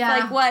today? And he's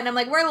like, what? And I'm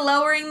like, we're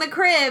lowering the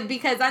crib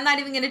because I'm not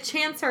even going to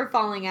chance her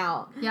falling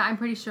out. Yeah, I'm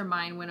pretty sure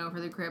mine went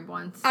over the crib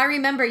once. I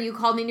remember you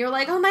called me and you were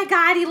like, oh my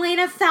God,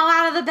 Elena fell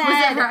out of the bed.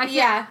 Was it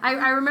her?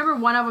 I remember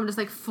one of them just,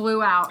 like,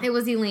 flew out. It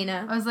was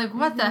Elena. I was like,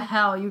 what the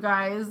hell, you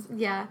guys?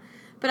 Yeah.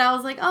 But I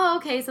was like, oh,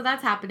 okay, so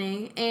that's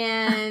happening.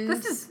 And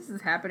this is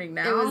happening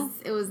now.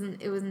 It was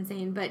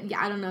insane. But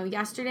yeah, I don't know.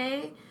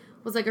 Yesterday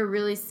was, like, a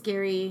really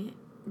scary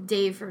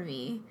day for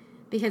me.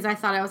 Because I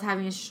thought I was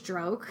having a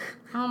stroke.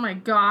 Oh my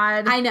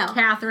God. I know.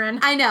 Catherine.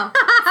 I know.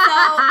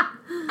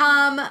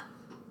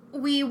 So,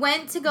 we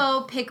went to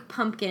go pick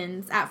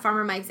pumpkins at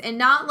Farmer Mike's. And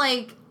not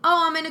like,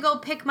 oh, I'm going to go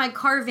pick my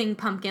carving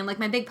pumpkin, like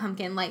my big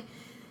pumpkin. Like,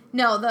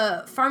 no,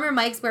 the Farmer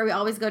Mike's where we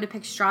always go to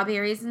pick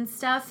strawberries and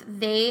stuff,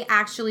 they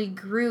actually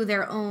grew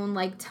their own,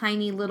 like,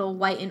 tiny little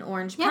white and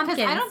orange pumpkins.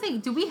 Yeah, because I don't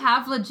think, do we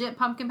have legit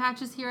pumpkin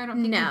patches here? I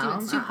don't think we do.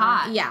 It's too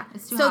hot. Yeah.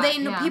 It's too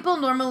hot. People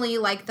normally,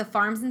 like, the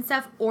farms and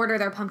stuff, order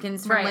their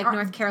pumpkins from, like,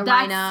 North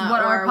Carolina that's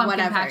what our pumpkin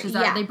whatever. Patches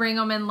are. Yeah. They bring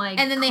them in, like,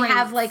 and then crates. they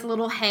have, like,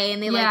 little hay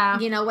and they,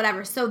 like, you know,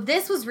 whatever. So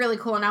this was really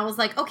cool. And I was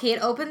like, okay,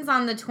 it opens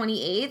on the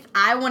 28th.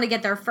 I want to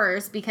get there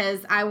first because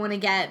I want to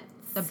get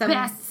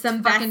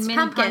some best mini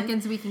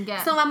pumpkins we can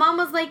get. So my mom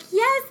was like,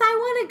 yes, I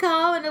want to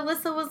go. And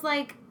Alyssa was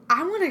like,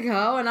 I want to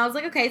go. And I was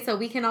like, okay, so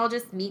we can all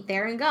just meet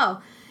there and go.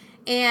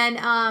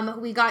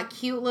 And we got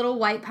cute little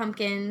white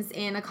pumpkins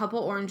and a couple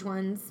orange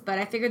ones. But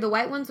I figured the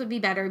white ones would be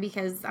better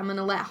because I'm going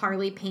to let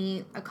Harley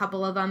paint a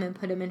couple of them and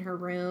put them in her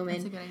room. And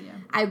that's a good idea.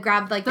 I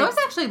grabbed, like, those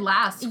actually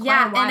last quite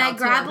a while, and I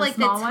grabbed, like,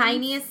 the ones.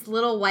 tiniest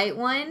little white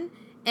one.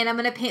 And I'm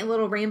going to paint a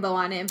little rainbow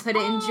on it and put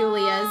it in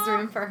Julia's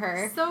room for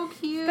her. So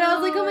cute. But I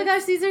was like, oh my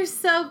gosh, these are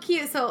so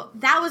cute. So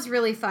that was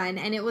really fun.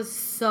 And it was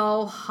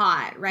so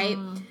hot, right?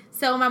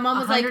 So my mom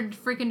was 100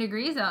 freaking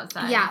degrees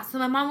outside. Yeah. So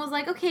my mom was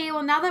like, okay,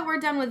 well, now that we're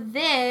done with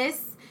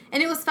this.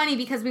 And it was funny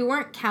because we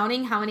weren't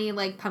counting how many,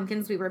 like,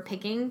 pumpkins we were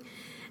picking.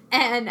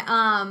 And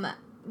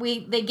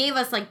they gave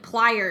us, like,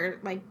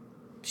 plier, like,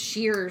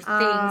 shear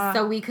things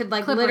so we could,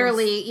 like, clippers.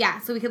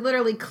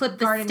 literally clip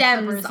the garden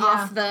stems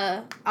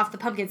clippers, off the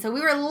pumpkin. So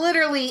we were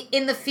literally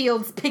in the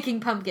fields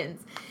picking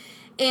pumpkins.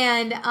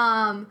 And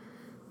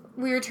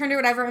we returned or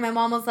whatever, and my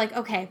mom was like,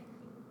 okay,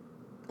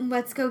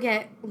 let's go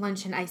get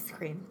lunch and ice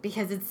cream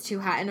because it's too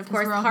hot. And of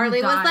course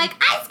Harley was like,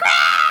 ice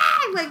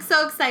cream! Like,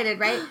 so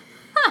excited, right?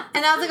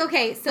 And I was like,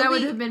 okay, so that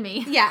would have been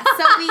me. Yeah,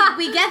 so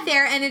we get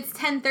there, and it's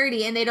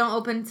 10:30, and they don't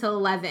open till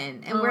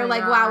 11. And we're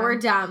like, wow, we're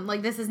dumb.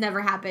 Like, this has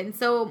never happened.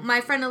 So my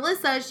friend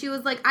Alyssa, she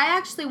was like, I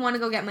actually want to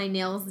go get my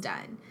nails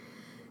done.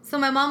 So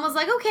my mom was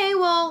like, okay,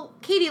 well,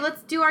 Katie,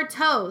 let's do our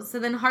toes. So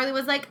then Harley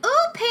was like,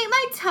 ooh, paint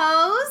my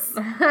toes.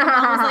 My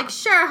mom was like,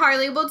 sure,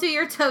 Harley, we'll do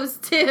your toes,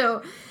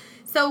 too.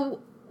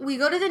 So we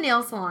go to the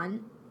nail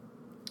salon,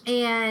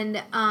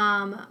 and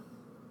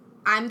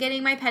I'm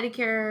getting my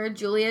pedicure.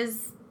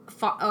 Julia's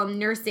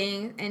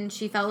nursing, and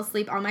she fell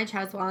asleep on my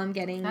chest while I'm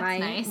getting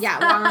nice. while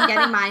I'm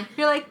getting mine.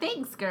 You're like,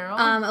 thanks, girl.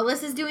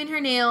 Alyssa's doing her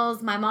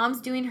nails, my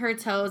mom's doing her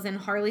toes, and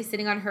Harley's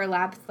sitting on her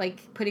lap,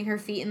 like, putting her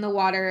feet in the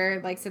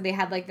water, like, so they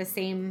had, like, the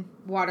same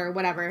water,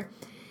 whatever.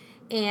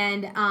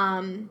 And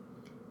I'm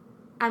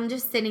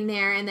just sitting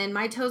there, and then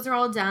my toes are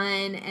all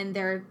done, and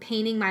they're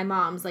painting my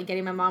mom's, like,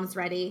 getting my mom's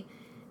ready.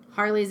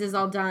 Harley's is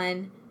all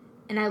done,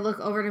 and I look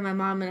over to my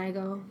mom, and I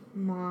go,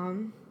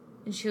 Mom,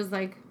 and she was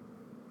like,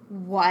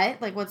 what?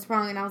 Like, what's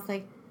wrong? And I was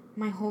like,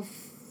 my whole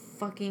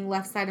fucking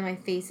left side of my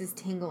face is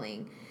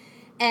tingling.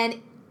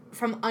 And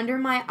from under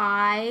my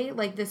eye,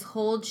 like, this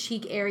whole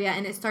cheek area,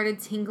 and it started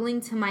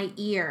tingling to my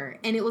ear.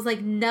 And it was, like,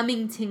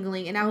 numbing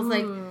tingling. And I was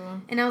like,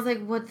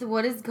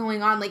 what is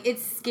going on? Like, it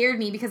scared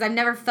me because I've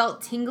never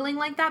felt tingling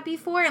like that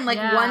before in, like,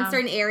 one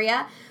certain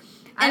area.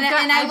 And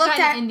I looked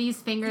at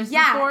Indy's fingers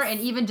before,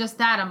 and even just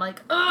that, I'm like,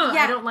 ugh,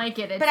 I don't like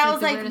it. It's, but I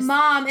was like,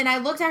 Mom, and I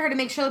looked at her to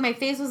make sure that my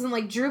face wasn't,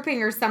 like,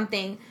 drooping or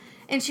something.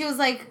 And she was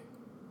like,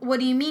 what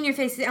do you mean your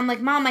face is... I'm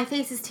like, Mom, my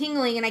face is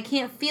tingling and I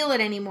can't feel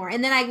it anymore.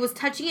 And then I was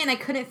touching it and I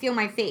couldn't feel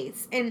my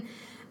face. And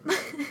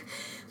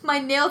my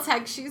nail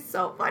tech, she's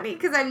so funny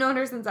because I've known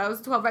her since I was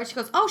 12, right? She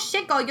goes, oh,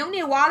 shit, girl, you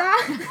need water?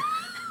 And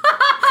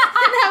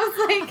I was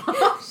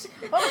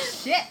like... oh,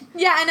 shit.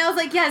 Yeah, and I was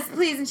like, yes,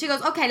 please. And she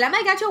goes, okay, let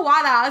me get your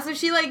water. So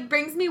she, like,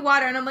 brings me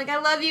water. And I'm like,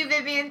 I love you,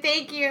 Vivian.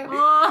 Thank you. And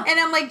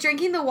I'm, like,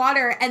 drinking the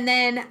water. And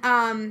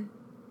then...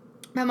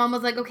 my mom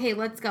was like, okay,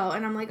 let's go.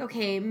 And I'm like,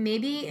 okay,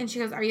 maybe. And she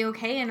goes, are you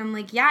okay? And I'm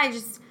like, yeah,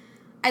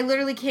 I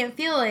literally can't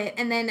feel it.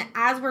 And then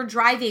as we're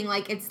driving,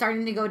 like, it's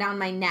starting to go down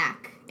my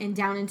neck and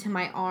down into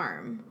my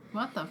arm.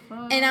 What the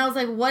fuck? And I was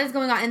like, what is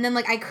going on? And then,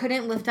 like, I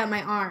couldn't lift up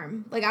my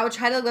arm. Like, I would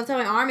try to lift up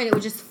my arm, and it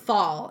would just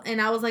fall.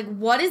 And I was like,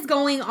 what is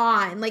going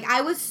on? Like, I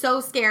was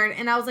so scared.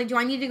 And I was like, do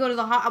I need to go to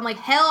the hospital? I'm like,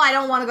 hell, I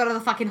don't want to go to the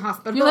fucking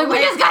hospital. You're like, we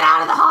just got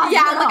out of the hospital.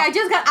 Yeah, I'm like, I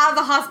just got out of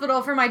the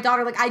hospital for my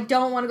daughter. Like, I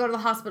don't want to go to the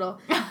hospital.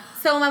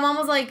 So my mom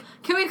was like...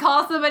 Can we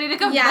call somebody to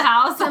come to the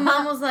house? So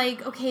mom was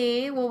like,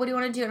 okay, well, what do you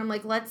want to do? And I'm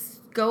like, let's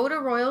go to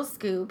Royal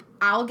Scoop.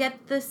 I'll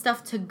get the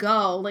stuff to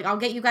go. Like, I'll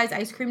get you guys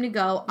ice cream to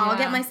go. I'll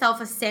get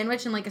myself a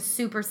sandwich and, like, a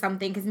soup or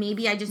something, because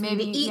maybe I just need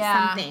to eat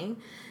something.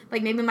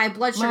 Like, maybe my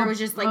blood sugar was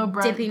just, like,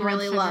 dipping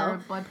really low.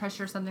 Blood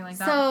pressure, something like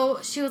that. So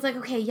she was like,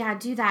 okay, yeah,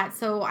 do that.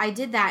 So I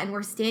did that, and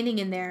we're standing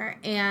in there,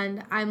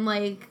 and I'm,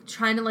 like,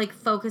 trying to, like,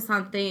 focus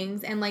on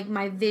things, and, like,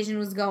 my vision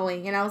was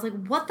going, and I was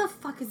like, what the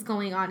fuck is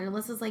going on? And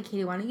Alyssa's like,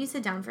 Katie, why don't you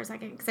sit down for a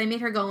second? Because I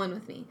made her go in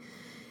with me.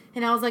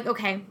 And I was like,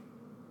 okay.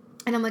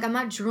 And I'm like, I'm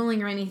not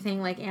drooling or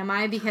anything, like, am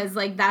I? Because,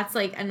 like, that's,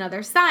 like,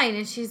 another sign.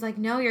 And she's like,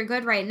 no, you're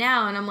good right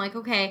now. And I'm like,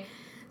 okay.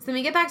 So then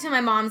we get back to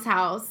my mom's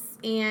house,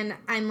 and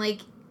I'm,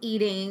 like,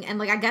 eating. And,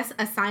 like, I guess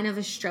a sign of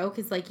a stroke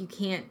is, like, you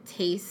can't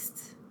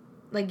taste.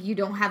 Like, you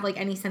don't have, like,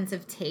 any sense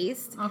of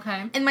taste.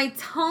 Okay. And my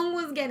tongue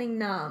was getting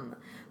numb.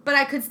 But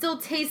I could still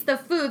taste the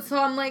food.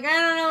 So I'm like, I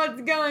don't know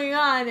what's going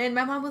on. And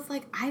my mom was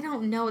like, I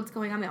don't know what's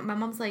going on. My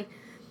mom's like,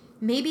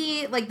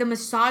 maybe, like, the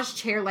massage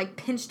chair, like,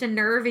 pinched a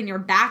nerve in your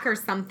back or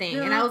something.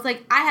 Yeah. And I was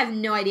like, I have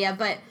no idea.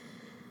 But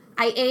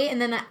I ate, and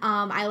then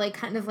I, like,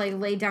 kind of, like,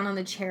 laid down on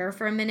the chair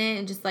for a minute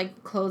and just,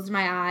 like, closed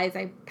my eyes.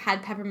 I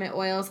had peppermint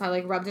oil, so I,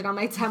 like, rubbed it on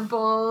my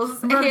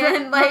temples. Rubbed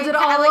it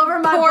all over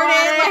my body. Poured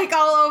it, like,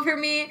 all over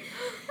me.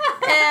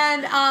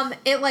 And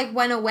it, like,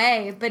 went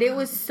away. But it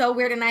was so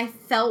weird, and I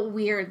felt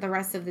weird the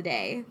rest of the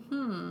day.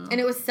 And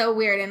it was so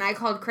weird. And I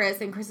called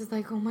Chris, and Chris was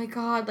like, oh, my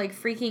God, like,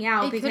 freaking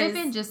out. It could have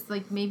been just,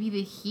 like, maybe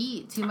the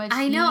heat, too much heat.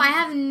 I know. I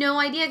have no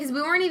idea, because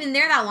we weren't even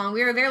there that long.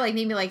 We were there, like,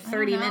 maybe, like,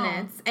 30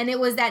 minutes. And it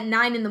was at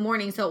 9 in the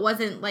morning, so it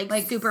wasn't, like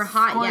super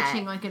hot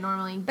scorching yet. Like it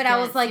normally But gets, I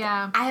was like,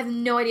 I have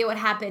no idea what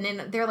happened.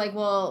 And they're like,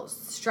 well,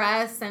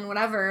 stress and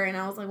whatever. And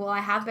I was like, well, I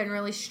have been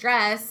really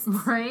stressed.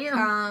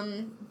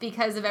 Right.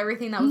 Because of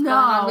everything that was going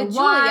on with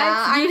Julia.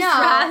 I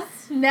know.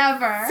 Stressed?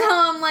 Never. So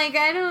I'm like,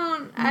 I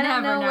don't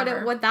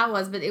know what that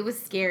was, but it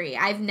was scary.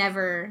 I've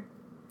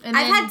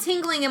had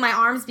tingling in my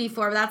arms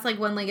before, but that's like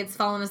when, like, it's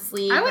fallen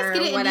asleep or whatever. I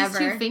always get it in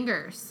these 2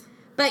 fingers.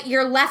 But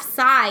your left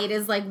side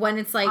is, like, when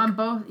it's, like, on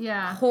both,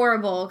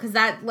 horrible. Because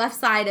that left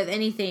side of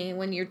anything,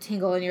 when you're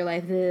tingle and you're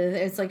like,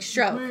 it's like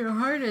stroke. Where your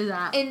heart is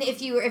at. And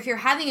if you're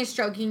having a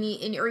stroke, you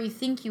need, or you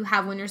think you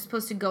have, when you're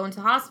supposed to go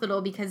into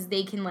hospital, because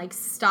they can, like,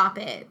 stop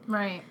it.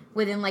 Right.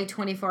 Within, like,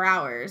 24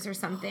 hours or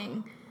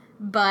something.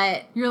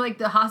 But you're like,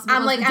 the hospital.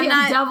 I'm like, I'm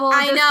not. Devil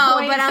I know,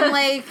 point. but I'm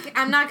like,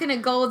 I'm not gonna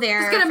go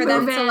there for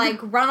them to, like,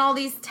 run all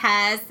these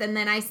tests, and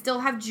then I still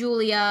have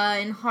Julia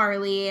and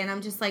Harley, and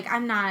I'm just like,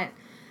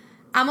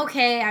 I'm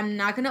okay. I'm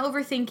not going to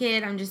overthink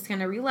it. I'm just going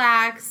to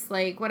relax,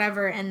 like,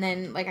 whatever. And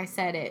then, like I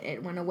said,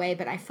 it went away,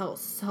 but I felt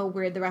so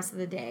weird the rest of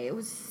the day. It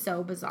was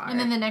so bizarre. And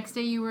then the next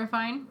day you were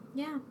fine?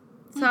 Yeah.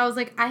 So I was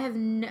like,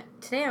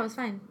 today I was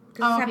fine.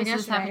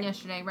 This happened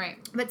yesterday, right.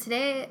 But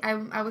today I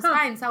was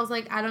fine. So I was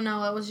like, I don't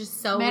know. It was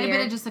just so weird. Might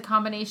have been just a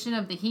combination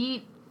of the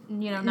heat,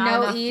 not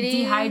enough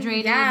eating,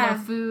 dehydrated,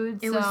 no food.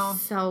 It was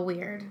so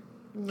weird.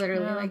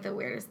 Literally, like, the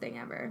weirdest thing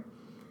ever.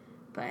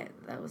 But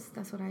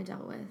that's what I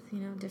dealt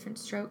with, different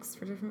strokes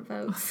for different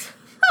folks.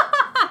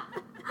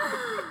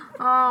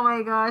 Oh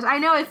my gosh. I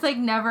know, it's like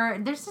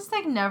there's just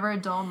like never a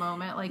dull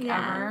moment, like,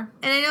 ever.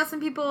 And I know some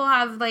people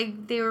have,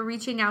 like, they were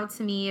reaching out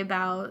to me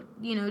about,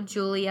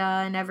 Julia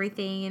and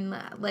everything.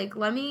 And, like,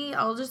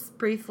 I'll just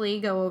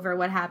briefly go over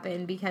what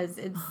happened, because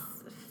it's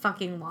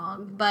fucking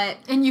long.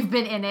 And you've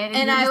been in it.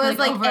 And I was,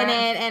 like, in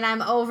it, and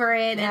I'm over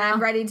it, and I'm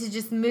ready to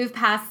just move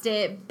past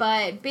it.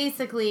 But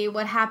basically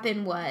what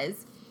happened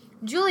was,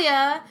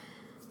 Julia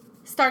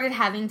started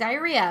having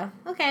diarrhea.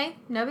 Okay,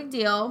 no big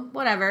deal.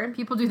 Whatever.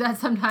 People do that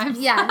sometimes.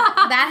 Yeah,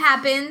 that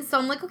happens. So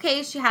I'm like,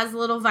 okay, she has a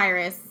little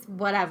virus.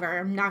 Whatever.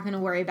 I'm not going to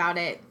worry about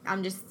it.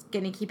 I'm just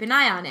going to keep an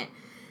eye on it.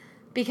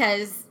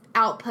 Because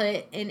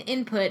output and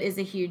input is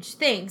a huge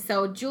thing.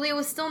 So Julia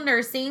was still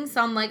nursing.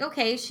 So I'm like,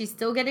 okay, she's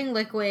still getting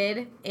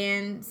liquid.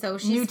 And so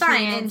she's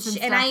fine.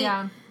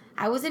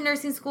 I was in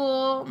nursing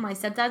school. My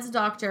stepdad's a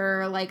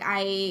doctor. Like,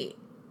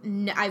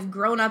 I've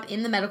grown up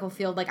in the medical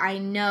field. Like, I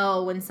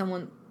know when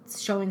someone's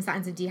showing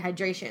signs of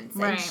dehydration.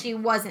 And she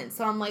wasn't.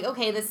 So I'm like,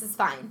 okay, this is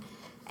fine.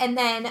 And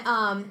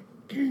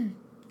then,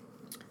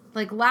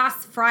 like,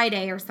 last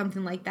Friday or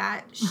something like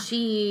that,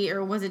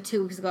 or was it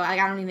 2 weeks ago? I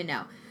don't even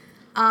know.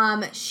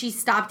 She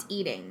stopped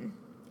eating.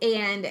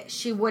 And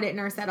she wouldn't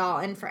nurse at all.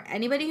 And for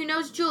anybody who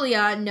knows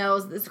Julia,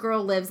 knows this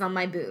girl lives on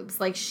my boobs.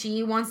 Like,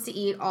 she wants to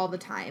eat all the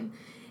time.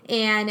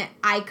 And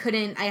I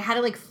had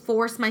to, like,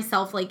 force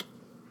myself, like,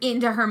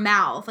 into her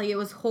mouth. Like, it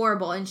was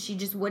horrible, and she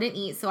just wouldn't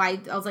eat. So I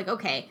was like,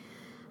 okay,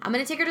 I'm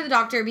going to take her to the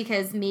doctor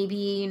because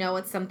maybe,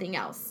 it's something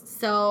else.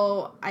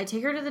 So I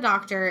take her to the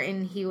doctor,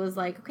 and he was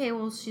like, okay,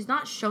 well, she's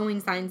not showing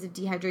signs of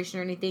dehydration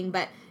or anything,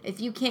 but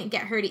if you can't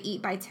get her to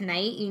eat by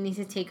tonight, you need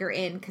to take her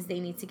in because they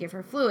need to give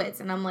her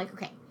fluids. And I'm like,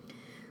 okay.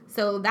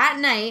 So that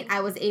night, I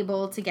was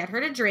able to get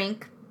her to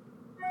drink,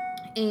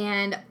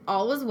 and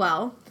all was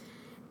well.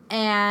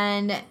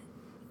 And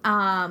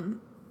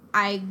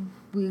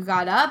we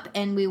got up,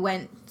 and we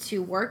went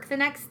to work the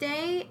next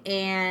day,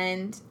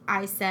 and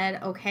I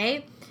said,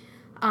 okay,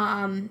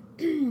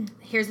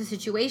 here's the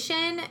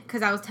situation,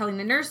 because I was telling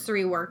the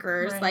nursery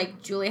workers,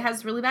 like, Julia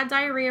has really bad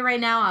diarrhea right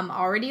now. I'm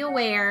already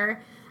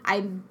aware.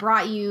 I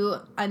brought you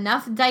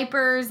enough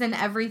diapers and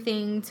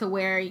everything to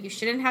where you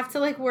shouldn't have to,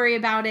 like, worry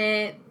about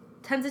it.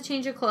 Tons of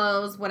change of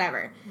clothes,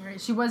 whatever.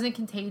 Right. She wasn't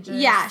contagious.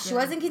 Yeah, she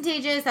wasn't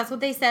contagious. That's what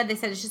they said. They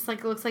said it's just, like,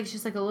 it looks like it's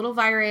just, like, a little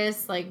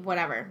virus, like,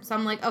 whatever. So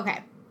I'm like, okay.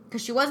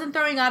 Because she wasn't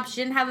throwing up.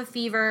 She didn't have a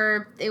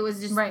fever. It was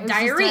just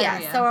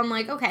diarrhea. So I'm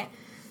like, okay.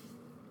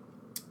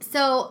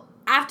 So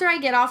after I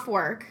get off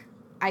work,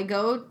 I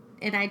go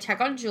and I check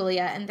on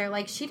Julia, and they're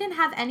like, she didn't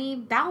have any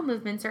bowel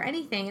movements or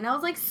anything. And I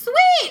was like,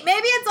 sweet!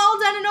 Maybe it's all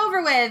done and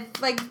over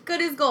with. Like,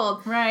 good as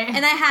gold. Right.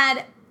 And I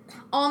had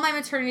all my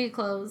maternity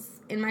clothes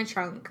in my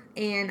trunk,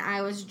 and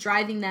I was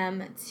driving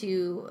them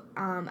to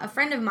a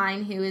friend of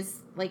mine who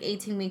is, like,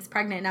 18 weeks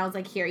pregnant. And I was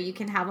like, here, you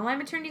can have all my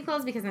maternity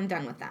clothes because I'm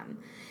done with them.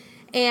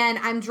 And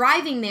I'm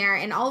driving there,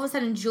 and all of a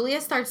sudden,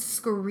 Julia starts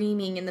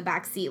screaming in the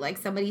back seat like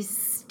somebody's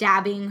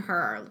stabbing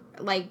her,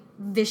 like,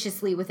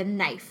 viciously with a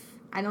knife.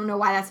 I don't know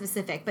why that's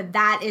specific, but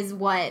that is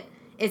what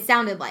it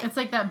sounded like. It's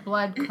like that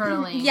blood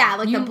curdling. Yeah,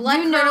 like the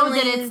blood curdling. You know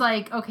that it's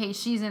like, okay,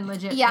 she's in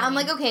legit pain. I'm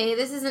like, okay,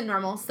 this isn't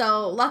normal.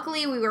 So,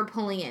 luckily, we were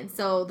pulling in.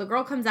 So, the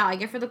girl comes out. I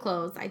give her the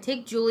clothes. I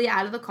take Julia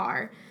out of the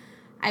car.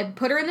 I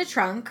put her in the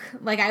trunk.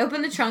 Like, I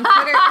open the trunk. Wait,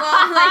 what?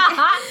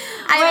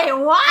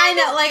 I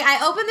know. Like,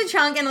 I open the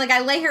trunk, and, like,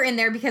 I lay her in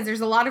there because there's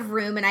a lot of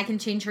room, and I can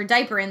change her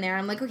diaper in there.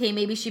 I'm like, okay,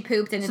 maybe she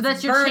pooped, and it's burning.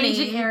 So that's your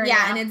changing area.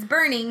 Yeah, and it's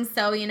burning,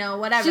 so,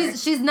 whatever.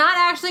 She's not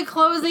actually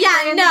closing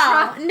her in the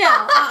trunk.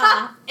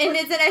 And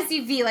it's an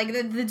SUV.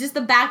 Like, just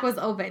the back was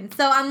open.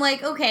 So I'm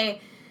like,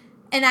 okay.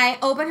 And I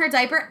open her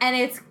diaper, and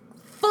it's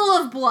full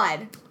of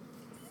blood.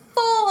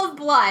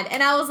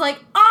 And I was like,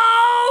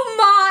 oh,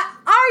 my,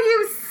 are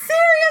you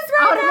serious right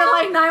now? I would have been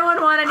like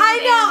 911. I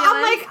know.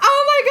 I'm like,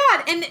 oh my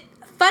God. And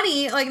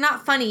funny, like,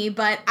 not funny,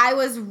 but I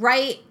was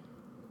right,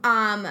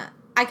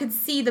 I could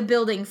see the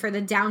building for the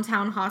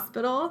downtown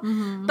hospital,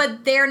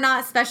 but they're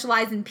not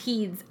specialized in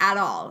peds at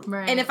all.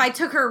 Right. And if I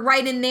took her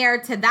right in there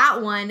to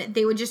that one,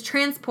 they would just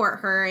transport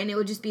her, and it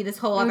would just be this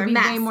whole other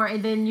mess. Way more,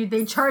 and then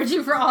they charge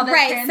you for all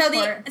that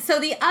transport. So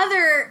the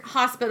other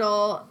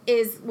hospital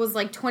was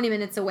like 20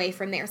 minutes away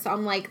from there. So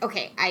I'm like,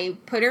 okay, I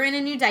put her in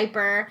a new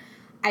diaper.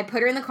 I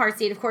put her in the car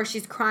seat. Of course,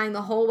 she's crying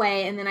the whole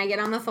way. And then I get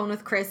on the phone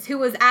with Chris, who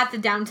was at the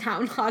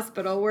downtown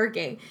hospital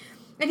working.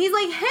 And he's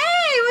like,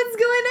 hey, what's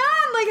going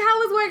on? Like, how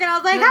was work? And I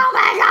was like, oh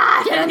my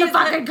God. Get in the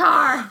fucking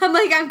car. I'm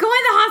like, I'm going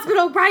to the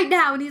hospital right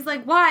now. And he's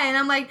like, why? And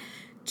I'm like,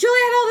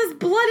 Julia had all this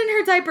blood in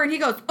her diaper. And he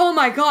goes, oh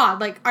my God.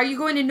 Like, are you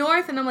going to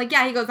North? And I'm like,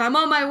 yeah. He goes, I'm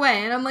on my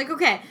way. And I'm like,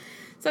 okay.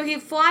 So he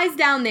flies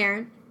down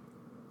there.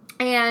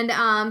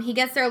 And he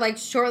gets there, like,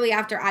 shortly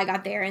after I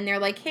got there. And they're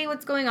like, hey,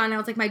 what's going on? And I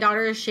was like, my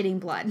daughter is shitting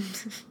blood.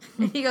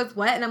 And he goes,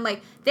 what? And I'm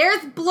like,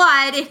 there's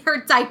blood in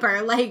her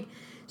diaper. Like,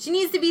 she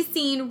needs to be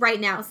seen right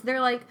now. So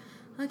they're like,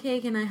 okay,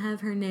 can I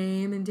have her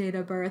name and date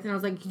of birth? And I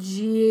was like,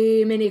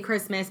 gee, mini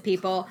Christmas,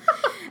 people.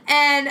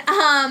 And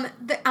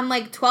I'm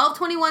like,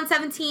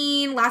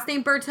 12/21/17, last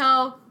name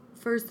Berto,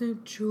 first name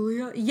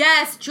Julia.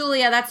 Yes,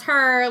 Julia, that's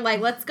her. Like,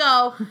 let's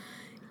go.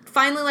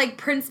 Finally, like,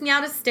 prints me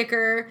out a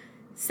sticker,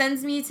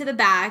 sends me to the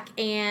back,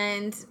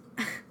 and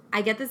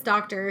I get this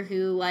doctor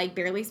who, like,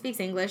 barely speaks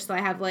English, so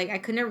I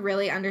couldn't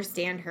really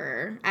understand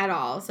her at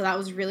all, so that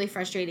was really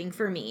frustrating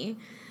for me.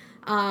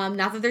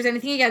 Not that there's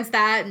anything against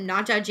that, I'm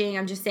not judging,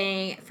 I'm just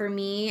saying, for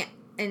me,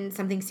 and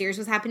something serious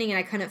was happening, and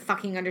I couldn't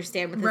fucking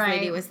understand what this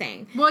lady was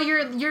saying. Well, you're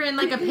in,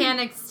 like, a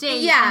panicked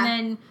state, yeah.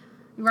 And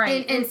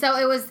then, and so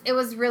it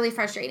was really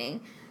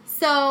frustrating.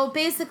 So,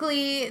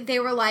 basically, they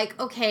were like,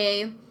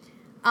 okay,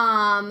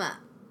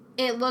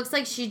 it looks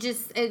like she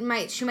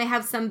might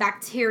have some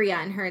bacteria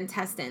in her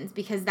intestines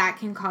because that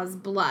can cause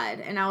blood.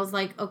 And I was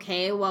like,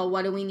 okay, well,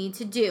 what do we need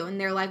to do? And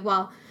they're like,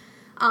 well,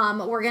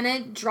 we're going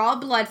to draw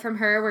blood from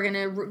her. We're going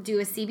to do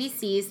a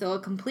CBC, so a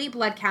complete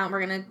blood count.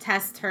 We're going to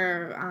test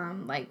her,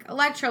 like,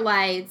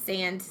 electrolytes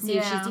and see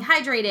if she's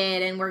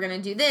dehydrated. And we're going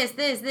to do this,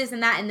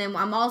 and that. And then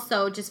I'm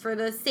also, just for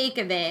the sake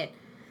of it,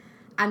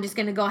 I'm just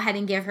going to go ahead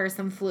and give her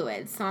some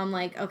fluids. So I'm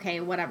like, okay,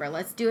 whatever,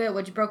 let's do it,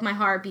 which broke my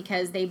heart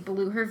because they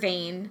blew her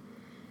vein.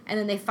 And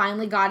then they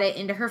finally got it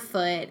into her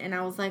foot, and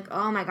I was like,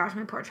 "Oh my gosh,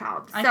 my poor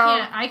child." So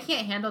I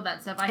can't handle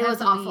that stuff. It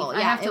was awful.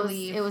 Yeah,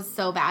 it was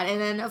so bad.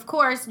 And then, of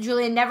course,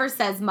 Julia never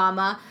says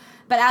 "mama,"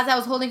 but as I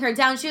was holding her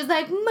down, she was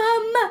like, "Mama,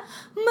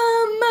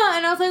 mama,"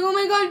 and I was like, "Oh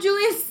my God,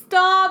 Julia,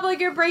 stop! Like,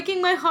 you're breaking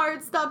my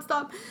heart.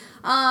 Stop."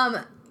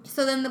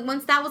 So then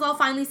once that was all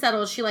finally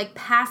settled, she, like,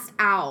 passed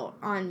out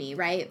on me,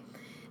 right?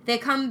 They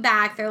come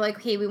back. They're like,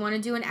 okay, we want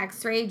to do an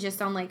x-ray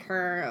just on, like,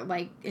 her,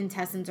 like,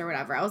 intestines or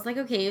whatever. I was like,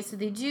 okay. So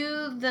they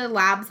do the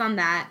labs on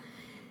that.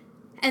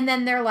 And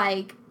then they're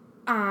like,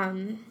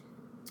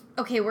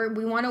 okay,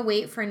 we want to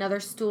wait for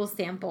another stool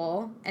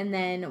sample. And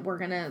then we're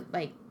going to,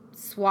 like,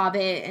 swab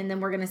it. And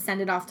then we're going to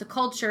send it off to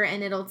culture.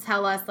 And it'll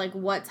tell us, like,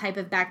 what type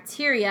of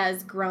bacteria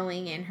is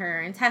growing in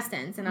her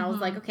intestines. And I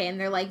was like, okay. And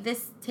they're like,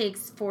 this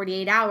takes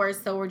 48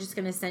 hours. So we're just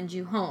going to send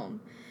you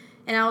home.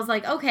 And I was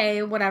like,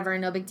 okay, whatever,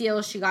 no big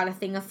deal. She got a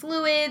thing of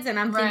fluids, and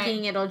I'm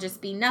thinking it'll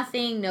just be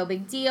nothing, no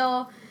big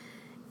deal.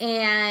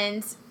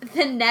 And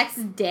the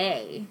next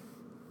day,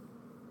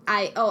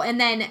 I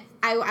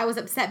was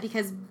upset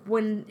because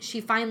when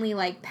she finally,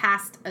 like,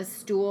 passed a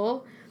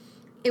stool,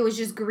 it was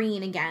just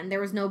green again.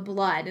 There was no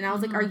blood. And I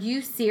was like, are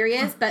you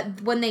serious?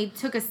 But when they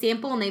took a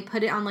sample and they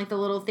put it on, like, the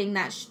little thing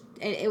that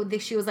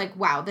she was like,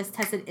 wow, this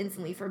tested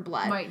instantly for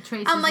blood. Right,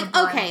 traces I'm like, of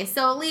blood. okay,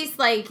 so at least,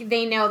 like,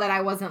 they know that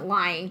I wasn't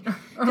lying.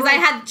 Because I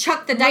had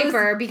chucked the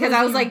diaper because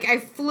I was like, I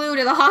flew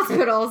to the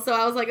hospital. So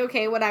I was like,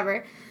 okay,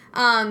 whatever.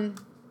 So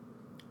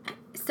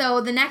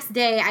the next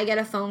day I get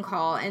a phone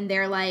call and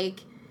they're like,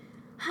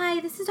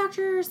 hi, this is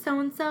Dr.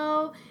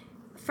 So-and-so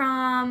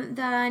from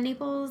the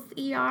Naples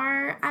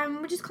ER.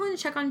 We're just calling to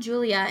check on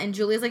Julia. And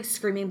Julia's, like,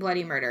 screaming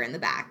bloody murder in the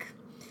back.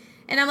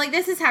 And I'm like,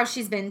 this is how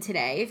she's been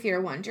today, if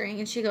you're wondering.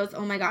 And she goes,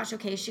 oh my gosh,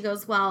 okay. She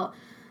goes, well,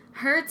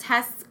 her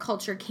test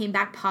culture came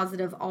back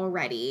positive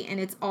already, and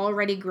it's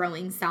already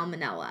growing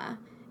salmonella.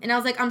 And I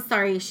was like, I'm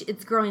sorry,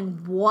 it's growing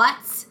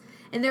what?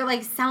 And they're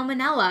like,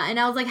 salmonella. And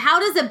I was like, how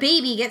does a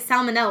baby get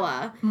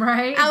salmonella?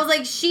 Right. I was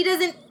like, she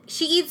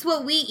eats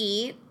what we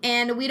eat,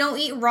 and we don't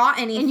eat raw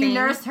anything. And you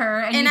nurse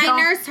her. And I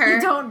nurse her.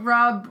 You don't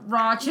rub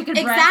raw chicken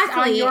breast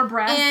on your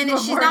breast. And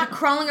she's not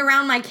crawling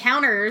around my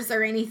counters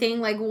or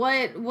anything. Like,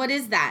 what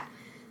is that?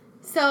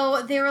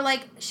 So they were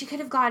like, she could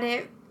have got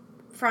it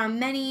from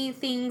many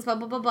things, blah,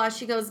 blah, blah, blah.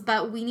 She goes,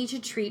 but we need to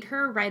treat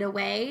her right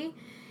away.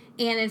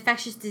 And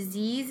infectious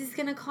disease is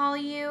going to call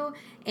you.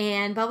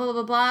 And blah, blah, blah,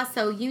 blah, blah.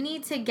 So you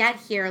need to get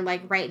here,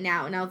 like, right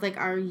now. And I was like,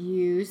 are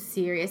you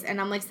serious? And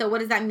I'm like, so what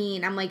does that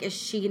mean? I'm like, is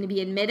she going to be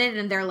admitted?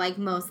 And they're like,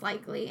 most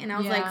likely. And I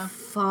was like,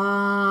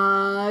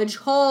 fudge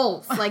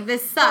holes. Like,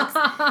 this sucks.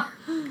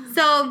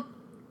 So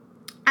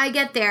I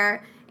get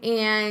there.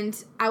 And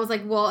I was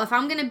like, well, if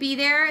I'm going to be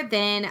there,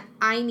 then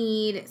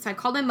so I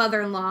called my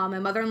mother-in-law. My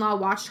mother-in-law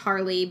watched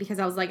Harley because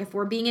I was like, if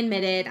we're being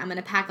admitted, I'm going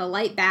to pack a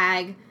light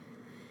bag.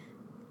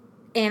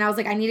 And I was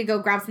like, I need to go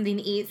grab something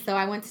to eat. So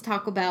I went to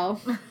Taco Bell.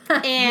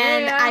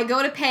 And I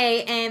go to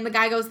pay, and the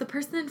guy goes, the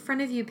person in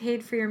front of you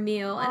paid for your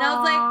meal. And I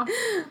was like,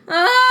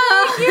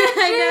 oh,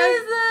 thank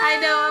you, I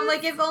know. I'm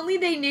like, if only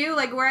they knew,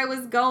 like, where I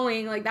was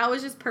going. Like, that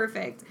was just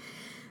perfect.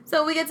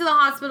 So we get to the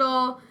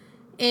hospital.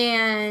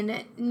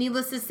 And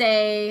needless to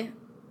say,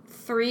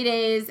 3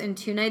 days and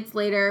 2 nights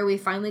later, we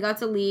finally got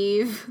to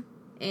leave.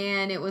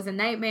 And it was a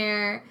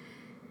nightmare.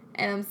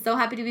 And I'm so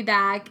happy to be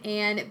back.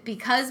 And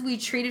because we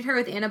treated her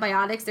with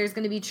antibiotics, there's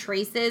going to be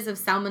traces of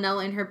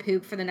salmonella in her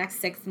poop for the next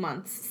 6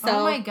 months. So,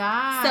 oh my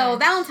God. So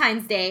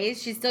Valentine's Day,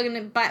 she's still going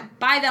to,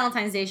 by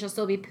Valentine's Day, she'll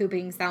still be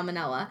pooping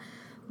salmonella.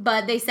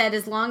 But they said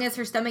as long as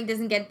her stomach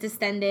doesn't get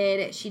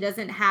distended, she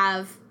doesn't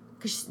have,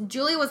 because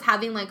Julia was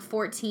having like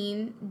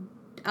 14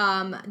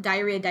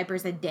 diarrhea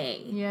diapers a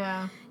day.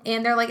 Yeah.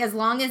 And they're like, as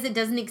long as it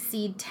doesn't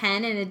exceed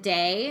 10 in a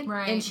day,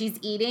 right, and she's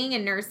eating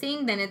and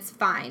nursing, then it's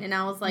fine. And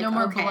I was like, no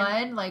more okay.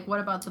 blood? Like, what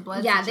about the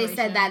blood situation? They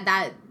said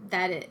that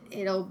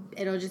it'll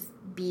just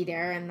be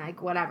there and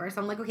like whatever. So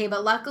I'm like, okay,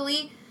 but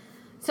luckily,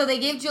 so they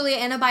gave Julia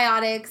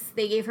antibiotics,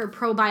 they gave her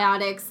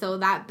probiotics, so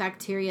that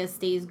bacteria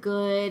stays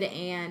good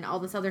and all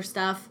this other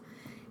stuff.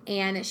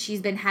 And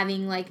she's been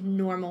having like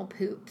normal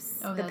poops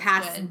the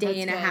past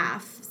day and a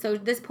half. So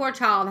this poor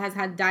child has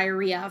had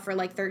diarrhea for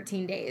like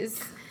 13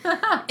 days.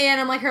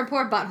 And I'm like, her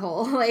poor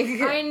butthole. Like,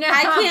 I know.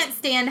 I can't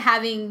stand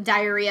having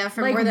diarrhea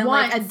for like more than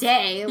once. Like a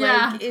day.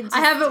 Yeah. Like,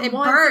 I have it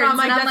once burns. on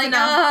my and I'm like,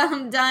 oh,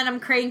 I'm done. I'm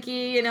cranky,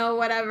 you know,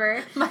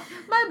 whatever. My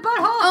butthole.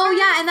 Oh,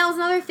 yeah. And that was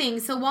another thing.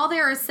 So while they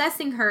were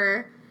assessing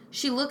her,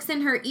 she looks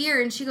in her ear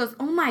and she goes,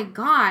 oh my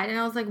God. And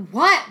I was like,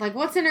 what? Like,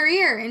 what's in her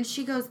ear? And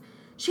she goes,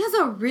 she has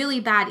a really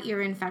bad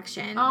ear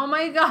infection. Oh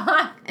my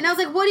God. And I was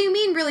like, what do you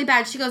mean really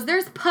bad? She goes,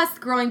 there's pus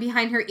growing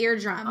behind her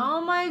eardrum.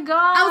 Oh my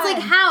God. I was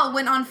like, how?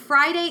 When on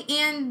Friday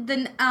and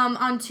then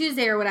on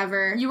Tuesday or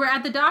whatever. You were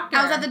at the doctor.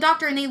 I was at the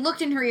doctor and they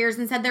looked in her ears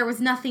and said there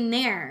was nothing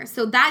there.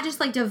 So that just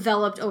like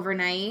developed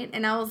overnight.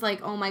 And I was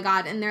like, oh my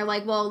God. And they're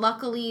like, well,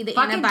 luckily the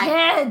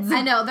antibiotic. Kids.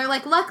 I know. They're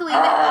like, luckily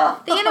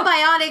the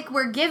antibiotic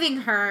we're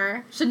giving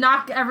her should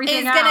knock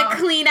everything out. Is going to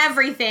clean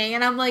everything.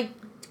 And I'm like,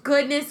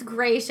 goodness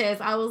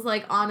gracious. I was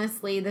like,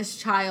 honestly, this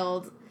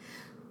child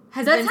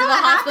has been to the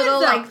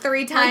hospital like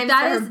 3 times.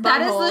 Like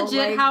that is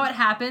legit like, how it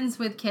happens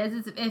with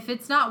kids. If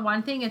it's not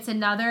one thing, it's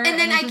another. And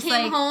then I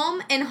came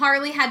home and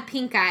Harley had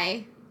pink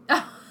eye.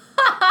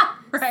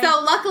 Right.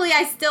 So luckily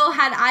I still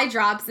had eye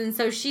drops, and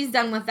so she's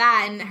done with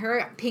that, and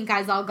her pink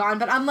eye's all gone.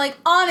 But I'm like,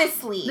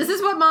 honestly, this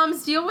is what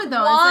moms deal with,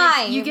 though. Why?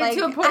 It's like you get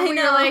to a point where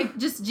you're like,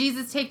 just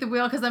Jesus, take the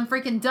wheel because I'm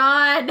freaking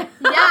done.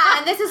 Yeah,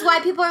 and this is why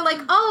people are like,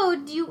 oh,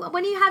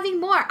 when are you having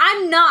more?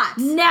 I'm not.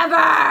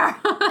 Never.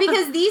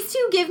 Because these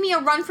two give me a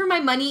run for my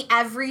money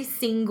every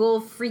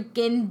single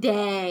freaking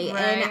day.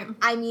 Right. And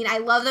I mean, I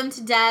love them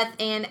to death.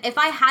 And if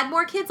I had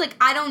more kids, like,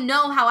 I don't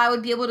know how I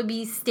would be able to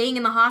be staying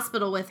in the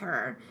hospital with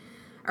her.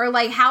 Or,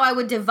 like, how I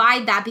would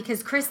divide that,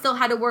 because Chris still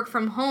had to work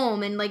from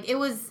home. And, like, it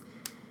was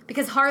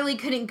because Harley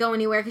couldn't go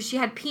anywhere because she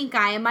had pink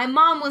eye. And my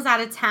mom was out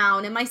of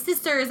town. And my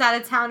sister is out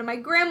of town. And my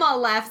grandma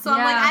left. So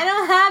I'm like, I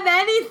don't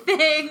have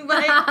anything.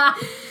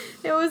 Like,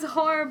 it was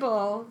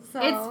horrible. So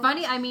it's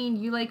funny. I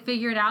mean, you, like,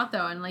 figure it out,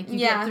 though. And, like, you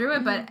get through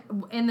it. But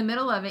in the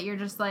middle of it, you're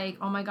just like,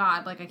 oh, my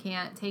God. Like, I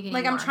can't take it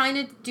anymore. Like, I'm trying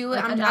to do it.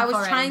 Like, I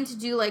was trying to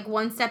do, like,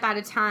 one step at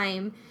a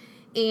time.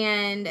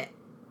 And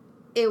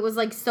it was,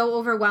 like, so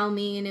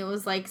overwhelming, and it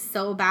was, like,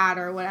 so bad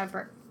or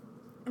whatever.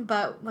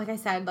 But, like I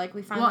said, like,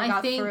 we finally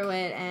got through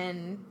it,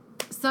 and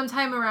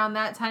sometime around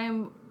that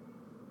time,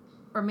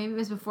 or maybe it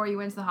was before you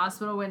went to the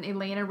hospital, when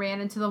Elena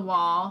ran into the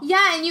wall.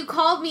 Yeah, and you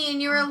called me,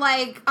 and you were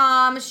like,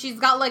 she's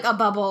got, like, a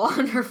bubble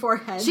on her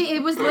forehead.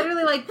 It was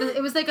literally, like,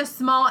 it was, like, a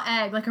small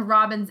egg, like a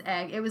robin's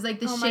egg. It was, like,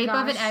 the shape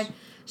of an egg.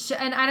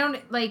 And I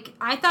don't, like,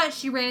 I thought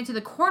she ran into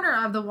the corner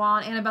of the wall,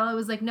 and Annabella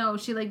was like, no,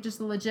 she, like,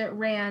 just legit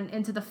ran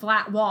into the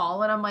flat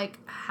wall. And I'm like,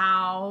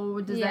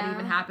 how does that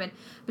even happen?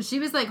 But she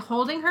was, like,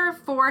 holding her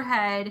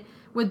forehead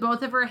with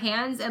both of her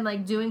hands and,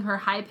 like, doing her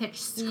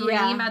high-pitched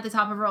scream at the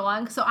top of her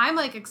lungs. So I'm,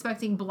 like,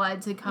 expecting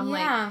blood to come,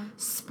 like,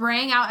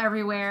 spraying out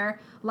everywhere.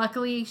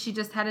 Luckily, she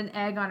just had an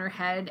egg on her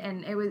head,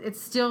 and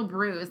it's still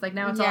bruised. Like,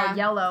 now it's all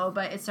yellow,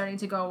 but it's starting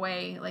to go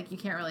away. Like, you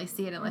can't really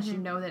see it unless you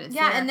know that it's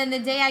there. And then the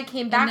day I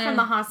came back from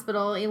the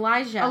hospital,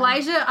 Elijah,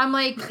 I'm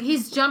like,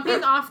 he's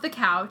jumping off the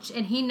couch,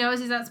 and he knows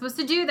he's not supposed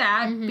to do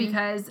that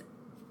because,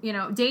 you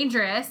know,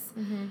 dangerous.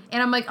 And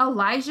I'm like,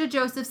 Elijah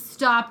Joseph,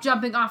 stop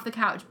jumping off the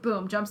couch.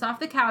 Boom, jumps off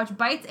the couch,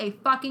 bites a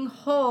fucking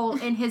hole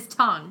in his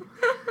tongue.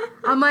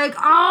 I'm like,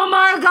 oh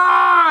my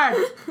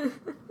God!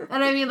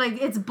 And I mean,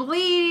 like, it's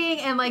bleeding,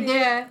 and, like,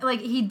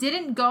 like, he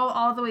didn't go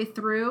all the way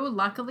through,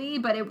 luckily,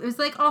 but it was,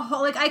 like, a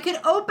hole. Like, I could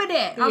open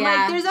it. I'm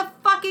like, there's a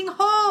fucking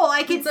hole.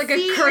 I can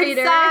see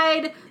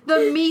inside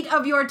the meat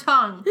of your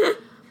tongue.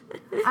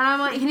 And I'm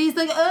like, and he's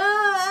like,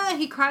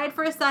 he cried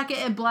for a second.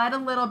 It bled a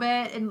little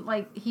bit, and,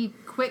 like, he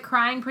quit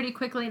crying pretty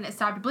quickly, and it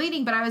stopped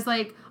bleeding. But I was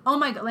like, oh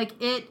my God, like,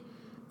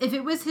 if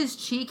it was his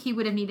cheek, he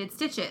would have needed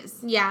stitches.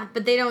 Yeah,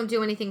 but they don't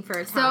do anything for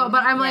his tongue. So,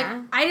 but I'm like,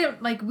 I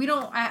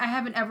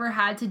haven't ever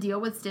had to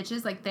deal with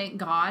stitches, like, thank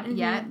God,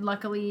 yet.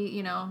 Luckily,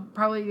 you know,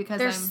 probably because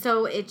they're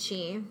so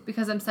itchy.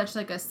 Because I'm such,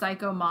 like, a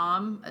psycho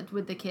mom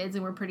with the kids,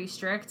 and we're pretty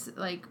strict.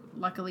 Like,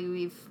 luckily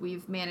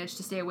we've managed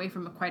to stay away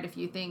from quite a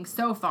few things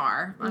so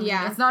far. I mean,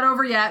 it's not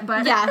over yet,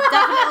 but yeah,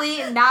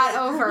 definitely not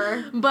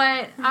over.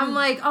 But I'm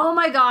like, oh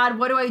my God,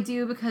 what do I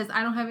do? Because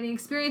I don't have any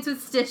experience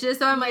with stitches,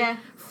 so I'm like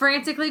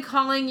frantically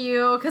calling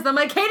you because I'm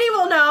like, Katie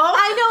will know.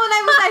 I know,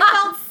 and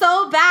I felt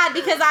so bad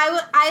because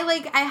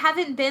I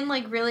haven't been,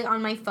 like, really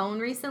on my phone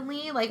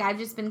recently. Like, I've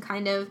just been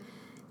kind of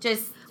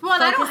just. Well,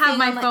 and I don't have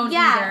my phone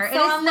either.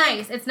 So it's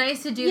nice. It's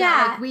nice to do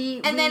that.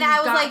 Like, and then I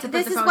was like,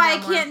 this is why I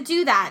can't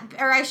do that.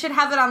 Or I should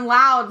have it on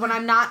loud when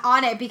I'm not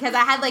on it, because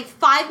I had, like,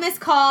 5 missed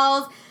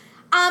calls.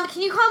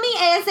 Can you call me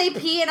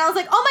ASAP? And I was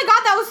like, oh my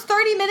God, that was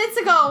 30 minutes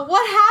ago.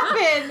 What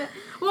happened?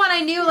 Well, and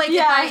I knew, like,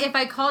 if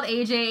I called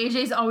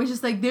AJ's always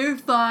just like, they're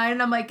fine.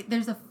 And I'm like,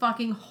 there's a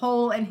fucking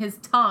hole in his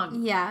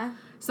tongue. Yeah.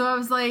 So I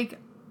was like,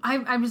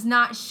 I'm just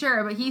not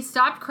sure, but he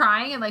stopped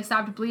crying and, like,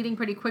 stopped bleeding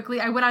pretty quickly.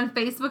 I went on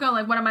Facebook on,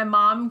 like, one of my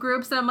mom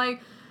groups, and I'm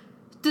like,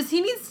 does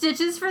he need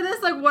stitches for this?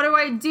 Like, what do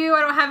I do?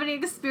 I don't have any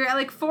experience.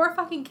 Like, 4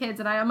 fucking kids,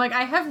 and I'm like,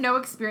 I have no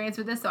experience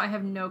with this, so I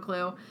have no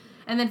clue.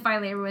 And then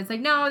finally everyone's like,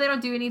 no, they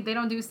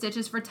don't do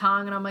stitches for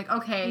tongue, and I'm like,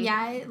 okay.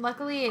 Yeah,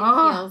 luckily it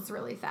heals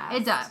really fast.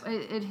 It does.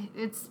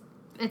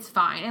 It's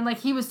fine. And, like,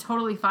 he was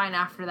totally fine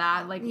after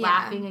that, like,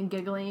 laughing and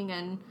giggling,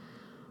 and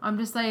I'm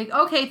just like,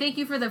 okay, thank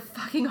you for the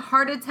fucking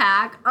heart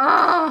attack.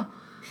 Ugh.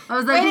 I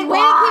was like, way to keep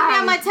me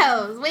on my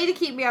toes. Way to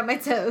keep me on my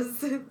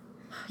toes.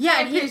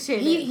 Yeah, and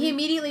he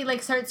immediately,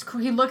 like,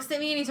 he looks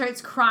at me and he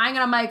starts crying,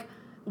 and I'm like,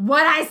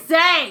 what'd I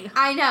say?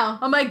 I know.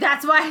 I'm like,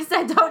 that's why I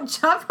said don't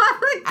jump on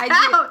the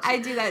couch.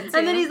 I do that too.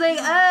 And then he's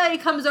like, he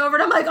comes over,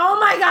 and I'm like, oh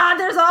my God,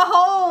 there's a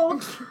hole. I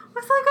was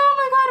like, oh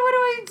my God, what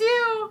do I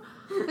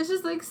do? It's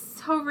just, like,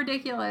 so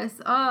ridiculous.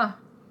 Ugh.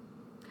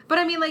 But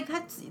I mean, like,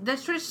 that's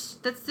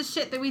the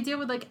shit that we deal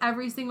with, like,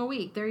 every single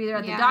week. They're either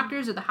at the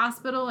doctor's or the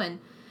hospital, and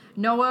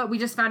Noah, we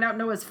just found out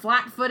Noah's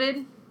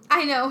flat-footed.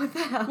 I know, what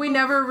the hell? We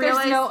never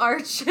realized. There's no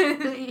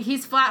arch.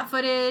 He's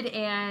flat-footed,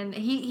 and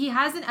he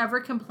hasn't ever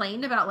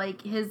complained about,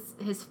 like,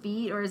 his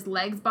feet or his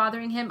legs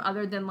bothering him,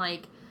 other than,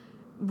 like,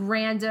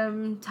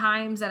 random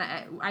times, and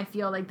I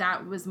feel like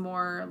that was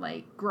more,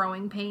 like,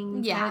 growing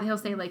pains. Yeah. He'll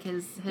say, like,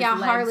 his yeah,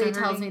 legs Harley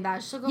tells me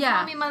that. She'll go,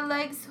 Mommy, my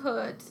legs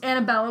hurt.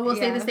 Annabella will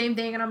say the same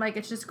thing, and I'm like,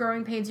 it's just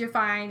growing pains, you're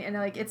fine. And,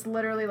 like, it's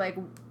literally, like,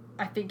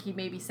 I think he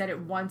maybe said it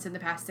once in the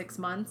past 6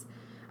 months.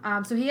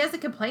 So he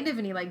hasn't complained of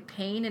any, like,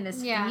 pain in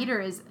his feet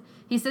or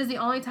he says the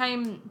only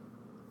time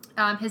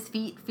his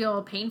feet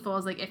feel painful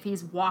is, like, if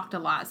he's walked a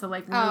lot. So,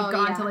 like, when we've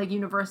gone to, like,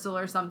 Universal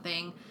or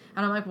something.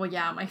 And I'm like, well,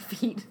 yeah, my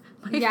feet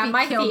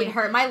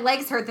hurt. My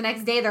legs hurt the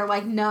next day. They're,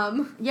 like,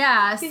 numb.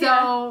 Yeah,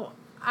 so...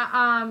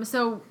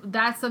 so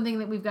that's something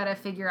that we've got to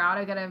figure out.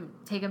 I got to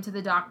take him to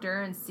the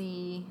doctor and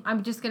see.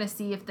 I'm just going to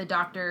see if the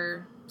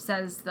doctor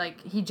says,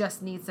 like, he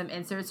just needs some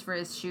inserts for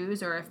his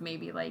shoes or if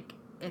maybe, like,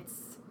 it's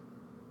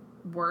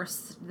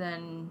worse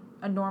than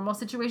a normal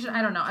situation.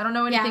 I don't know. I don't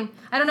know anything.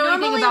 Yeah. I don't know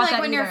anything about that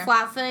when either. You're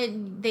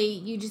flat-footed,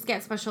 you just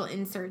get special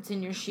inserts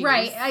in your shoes.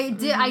 Right.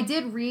 I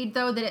did read,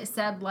 though, that it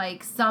said,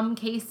 like, some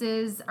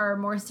cases are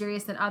more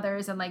serious than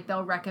others and, like,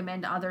 they'll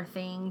recommend other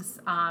things.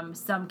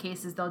 Some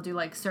cases they'll do,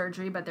 like,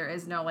 surgery, but there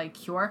is no, like,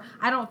 cure.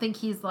 I don't think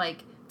he's, like,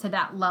 to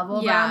that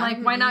level. Yeah. But I'm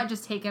like, why not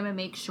just take him and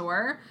make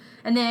sure?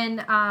 And then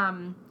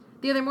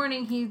the other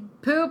morning he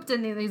pooped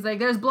and he's like,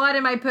 there's blood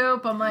in my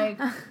poop. I'm like...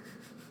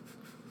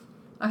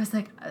 I was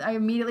like, I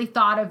immediately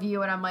thought of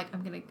you, and I'm like,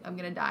 I'm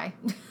gonna die.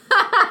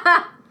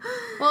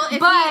 Well,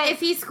 if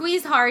he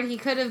squeezed hard, he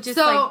could have just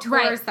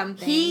tore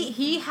something.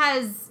 He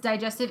has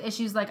digestive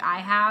issues like I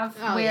have,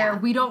 where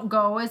we don't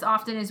go as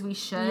often as we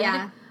should.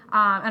 Yeah.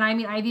 And I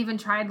mean, I've even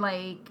tried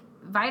like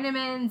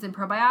vitamins and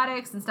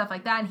probiotics and stuff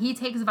like that, and he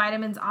takes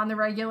vitamins on the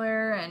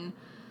regular, and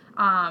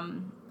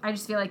I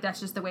just feel like that's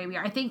just the way we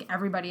are. I think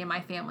everybody in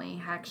my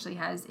family actually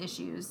has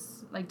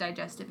issues, like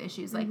digestive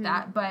issues like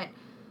that, but.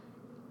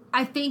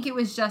 I think it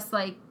was just,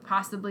 like,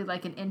 possibly,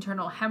 like, an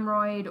internal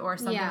hemorrhoid or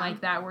something like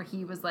that where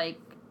he was like,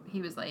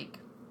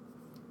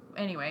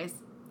 anyways.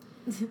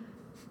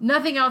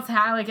 Nothing else he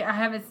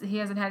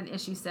hasn't had an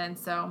issue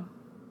since, so.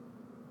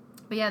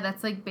 But, yeah,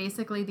 that's, like,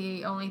 basically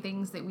the only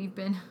things that we've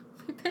been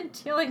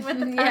dealing with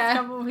the past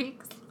couple of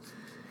weeks.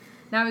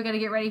 Now we got to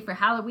get ready for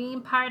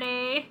Halloween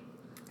party.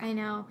 I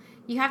know.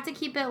 You have to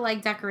keep it,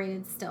 like,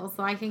 decorated still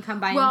so I can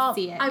come by and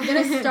see it. I'm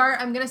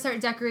going to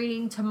start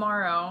decorating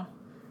tomorrow.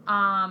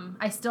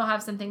 I still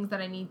have some things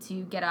that I need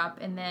to get up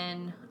and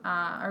then,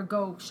 or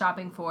go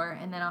shopping for,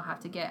 and then I'll have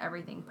to get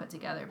everything put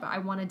together. But I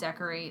want to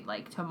decorate,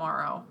 like,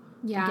 tomorrow.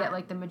 Yeah. To get,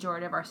 like, the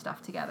majority of our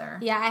stuff together.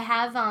 Yeah, I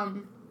have,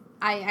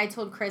 I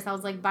told Chris, I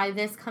was like, by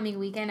this coming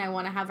weekend, I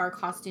want to have our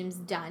costumes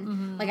done.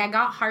 Mm-hmm. Like, I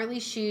got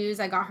Harley's shoes,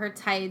 I got her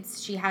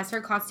tights, she has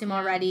her costume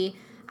already.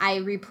 I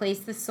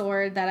replaced the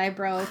sword that I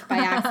broke by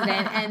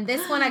accident, and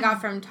this one I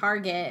got from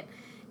Target,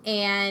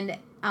 and,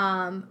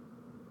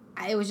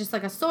 it was just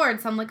like a sword,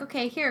 so I'm like,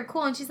 okay, here,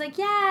 cool. And she's like,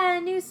 yeah,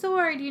 new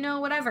sword,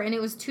 whatever. And it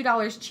was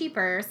 $2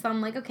 cheaper, so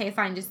I'm like, okay,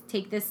 fine, just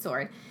take this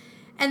sword.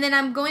 And then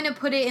I'm going to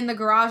put it in the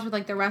garage with,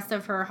 like, the rest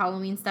of her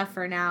Halloween stuff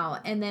for now.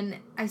 And then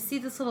I see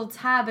this little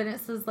tab, and it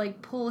says,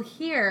 like, pull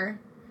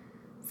here.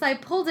 So I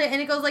pulled it, and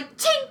it goes, like,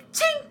 chink,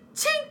 chink,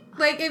 chink.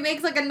 Like, it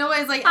makes, like, a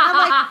noise, like, and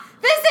I'm like,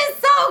 this is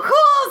so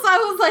cool! So I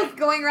was, like,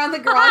 going around the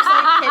garage,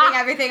 like, hitting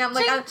everything. I'm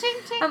like, chink,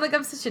 chink, chink. I'm like,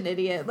 I'm such an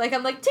idiot. Like,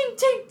 I'm like, tink,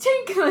 tink,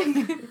 tink,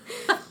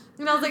 like...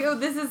 And I was like, oh,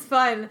 this is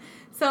fun.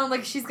 So I'm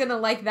like, she's going to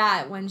like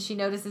that when she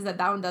notices that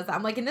one does that.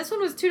 I'm like, and this one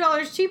was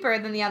 $2 cheaper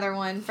than the other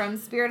one from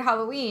Spirit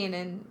Halloween.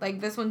 And, like,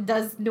 this one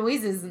does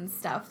noises and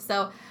stuff.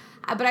 So,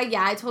 but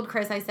I told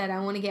Chris, I said, I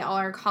want to get all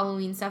our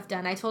Halloween stuff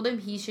done. I told him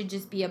he should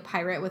just be a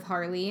pirate with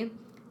Harley.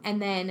 And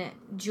then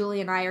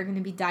Julie and I are going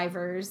to be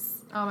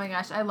divers. Oh, my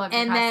gosh. I love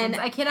your costumes.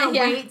 I cannot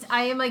wait.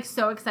 I am, like,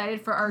 so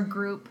excited for our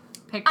group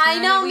picture. I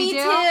know, me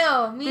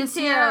too. This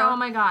year, oh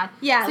my god.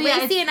 Yeah, so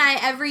Lacey and I,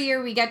 every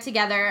year we get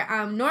together.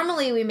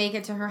 Normally we make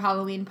it to her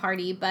Halloween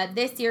party, but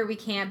this year we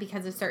can't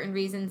because of certain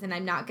reasons, and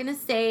I'm not going to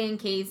say in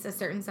case a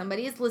certain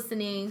somebody is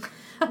listening.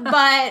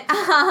 But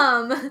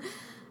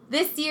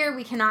this year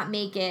we cannot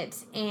make it,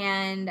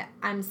 and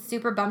I'm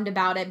super bummed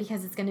about it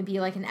because it's going to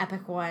be like an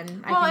epic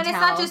one. Well, and it's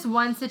not just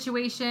one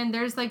situation.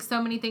 There's like so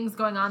many things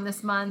going on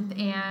this month,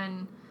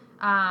 and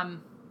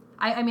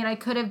I mean, I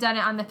could have done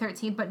it on the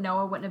 13th, but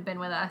Noah wouldn't have been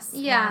with us.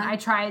 Yeah. And I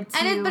tried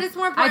to... but it's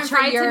more important for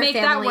your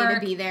family to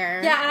be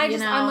there. Yeah,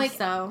 and I'm like,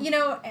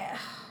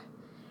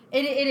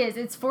 it is.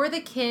 It's for the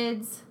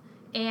kids,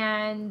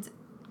 and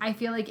I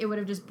feel like it would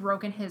have just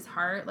broken his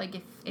heart, like,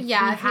 if we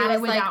had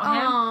it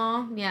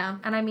without him. Yeah.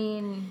 And I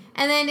mean...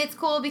 And then it's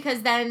cool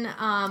because then...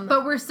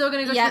 but we're still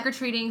going to go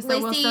trick-or-treating, so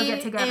Lacey we'll still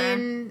get together.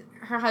 And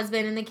her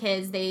husband and the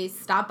kids, they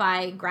stop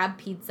by, grab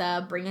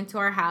pizza, bring it to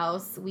our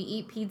house. We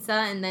eat pizza,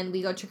 and then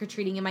we go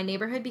trick-or-treating in my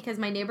neighborhood because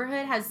my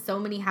neighborhood has so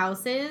many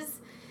houses.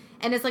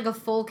 And it's like a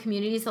full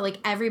community, so like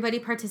everybody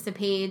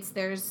participates.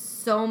 There's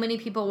so many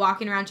people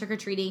walking around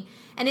trick-or-treating.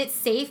 And it's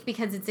safe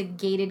because it's a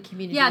gated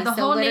community. Yeah, the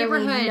whole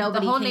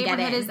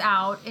neighborhood is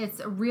out. It's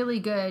a really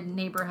good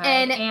neighborhood.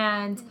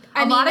 And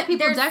a lot of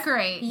people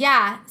decorate.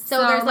 Yeah.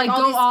 So there's like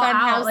all these fun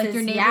houses. Like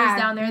your neighbors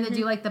down there that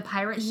do like the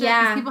pirate ship.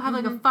 Yeah. People have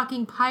like a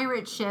fucking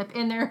pirate ship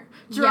in their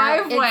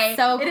driveway. Yeah, it's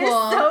so cool. It is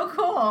so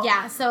cool.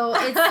 Yeah, so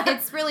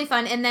it's really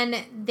fun. And then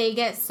they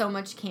get so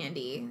much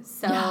candy.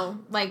 So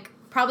like...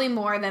 Probably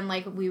more than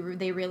like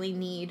they really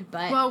need,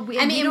 but we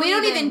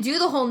don't even do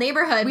the whole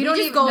neighborhood. We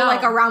just go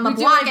like around the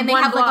block, and they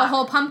have like a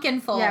whole pumpkin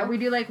full. Yeah, we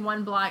do like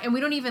one block, and we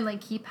don't even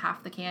like keep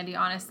half the candy,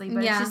 honestly.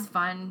 But it's just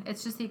fun.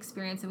 It's just the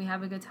experience, and we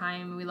have a good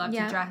time. We love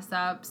to dress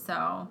up,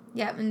 so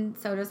and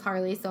so does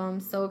Harley. So I'm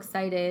so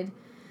excited.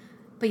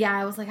 But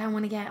yeah, I was like, I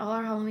want to get all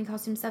our Halloween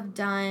costume stuff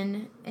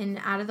done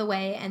and out of the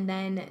way, and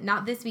then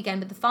not this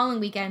weekend, but the following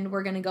weekend,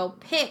 we're gonna go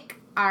pick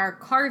our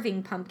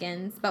carving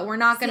pumpkins, but we're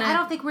not gonna. I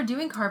don't think we're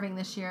doing carving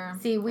this year.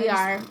 See, we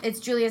are. It's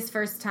Julia's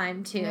first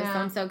time too, so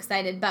I'm so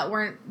excited. But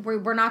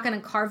we're not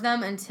gonna carve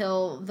them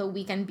until the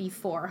weekend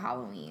before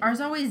Halloween. Ours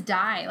always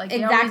die. Like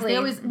exactly. They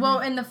always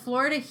well, in the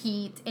Florida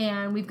heat,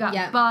 and we've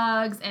got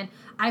bugs, and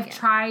I've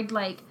tried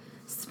like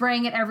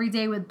spraying it every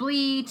day with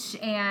bleach,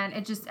 and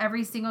it just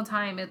every single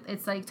time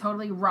it's like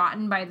totally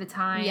rotten by the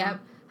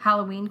time.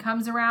 Halloween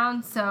comes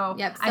around, so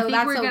so I think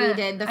that's what we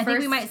did. I think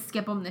we might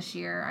skip them this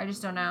year. I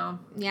just don't know.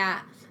 Yeah,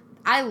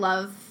 I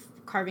love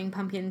carving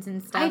pumpkins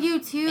and stuff. I do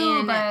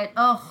too, but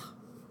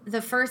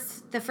the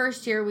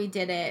first year we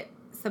did it,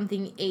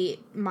 something ate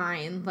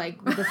mine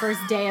like the first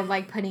day of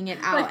like putting it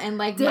out, and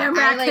like we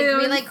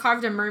like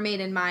carved a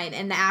mermaid in mine,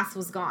 and the ass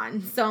was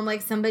gone. So I'm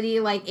like, somebody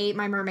like ate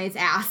my mermaid's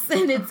ass,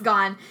 and it's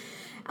gone.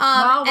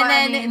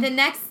 The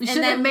next, you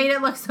should have made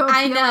it look so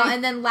appealing. I know.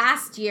 And then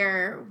last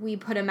year we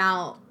put them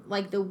out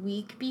like the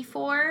week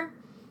before,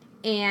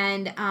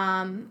 and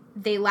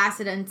they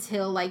lasted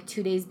until like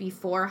 2 days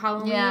before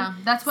Halloween. Yeah,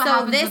 that's what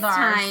happens with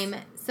ours.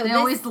 They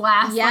always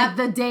last like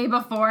the day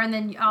before, and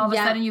then all of a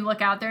sudden you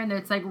look out there and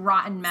it's like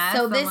rotten mess.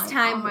 So this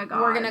time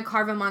we're gonna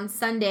carve them on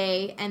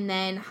Sunday, and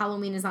then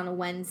Halloween is on a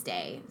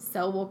Wednesday.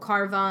 So we'll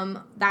carve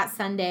them that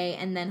Sunday,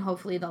 and then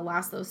hopefully they'll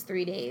last those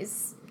 3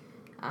 days,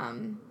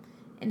 and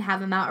have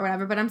them out or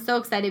whatever. But I'm so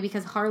excited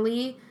because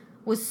Harley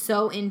was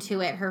so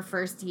into it her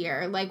first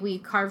year. Like, we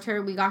got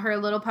her a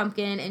little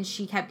pumpkin, and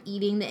she kept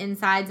eating the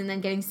insides and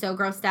then getting so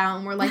grossed out,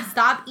 and we're like,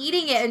 stop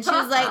eating it. And she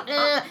was like,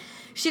 ugh.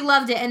 She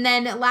loved it. And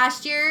then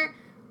last year,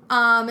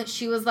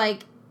 she was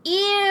like,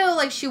 ew,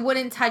 like she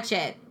wouldn't touch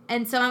it.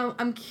 And so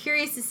I'm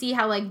curious to see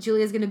how like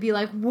Julia's gonna be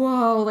like,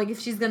 whoa, like if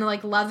she's gonna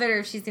like love it, or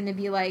if she's gonna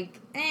be like,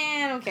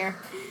 I don't care.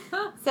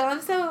 So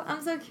I'm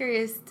so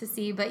curious to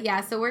see. But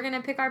yeah, so we're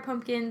gonna pick our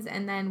pumpkins,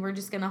 and then we're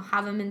just gonna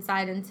have them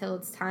inside until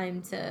it's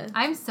time to.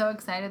 I'm so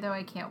excited though.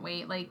 I can't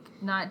wait. Like,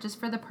 not just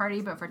for the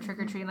party, but for trick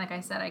or treating. Like I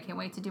said, I can't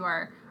wait to do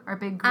our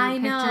big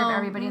group picture of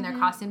everybody in their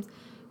costumes.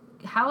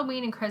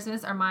 Halloween and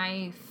Christmas are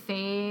my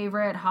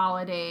favorite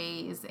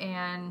holidays,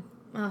 and.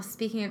 Oh,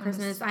 speaking of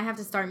Christmas, I have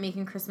to start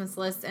making Christmas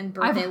lists and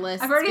birthday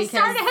lists. I've already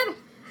started.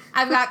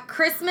 I've got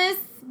Christmas.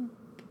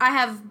 I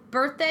have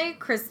birthday,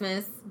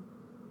 Christmas,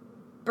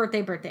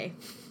 birthday,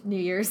 New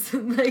Year's.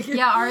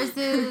 Ours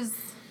is,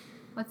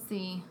 let's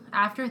see,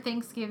 after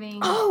Thanksgiving.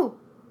 Oh!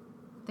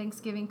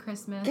 Thanksgiving,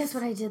 Christmas. Guess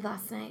what I did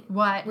last night?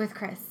 What? With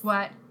Chris.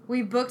 What?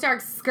 We booked our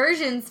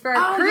excursions for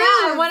our cruise.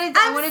 Yeah,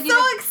 I'm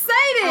so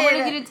excited. I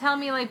wanted you to tell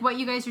me, like, what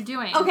you guys are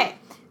doing. Okay,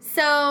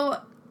 so,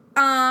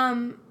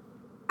 I'm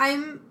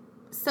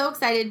so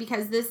excited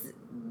because this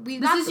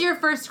is your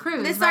first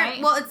cruise, right?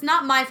 Well, it's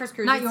not my first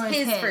cruise. Not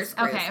it's his first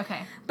cruise.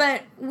 Okay.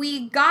 But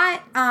we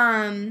got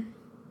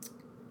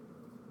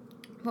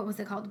what was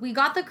it called? We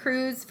got the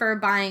cruise for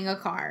buying a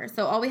car.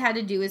 So all we had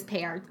to do is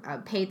pay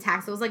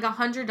tax. It was like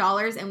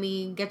 $100, and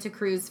we get to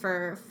cruise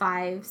for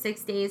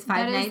 5-6 days,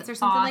 5 nights, or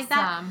something like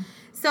that.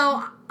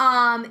 So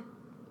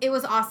it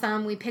was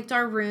awesome. We picked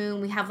our room.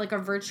 We have like a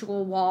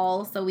virtual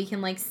wall, so we can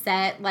like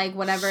set like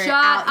whatever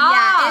out.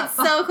 Yeah, it's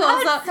so cool.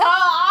 That's so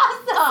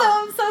awesome. So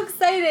I'm so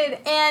excited.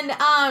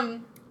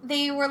 And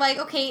they were like,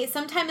 okay,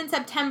 sometime in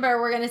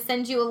September we're gonna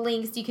send you a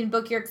link so you can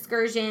book your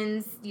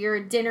excursions, your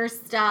dinner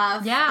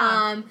stuff.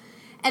 Yeah.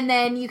 And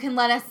then you can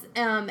let us.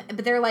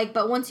 But they're like,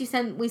 but once we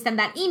send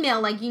that email,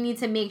 like you need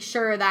to make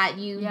sure that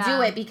you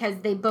do it because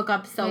they book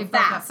up so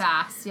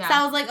fast. Yeah. So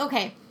I was like,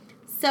 okay,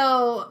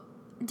 so.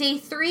 Day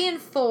 3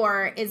 and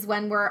 4 is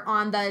when we're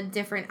on the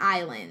different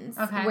islands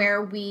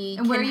where we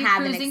can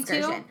have an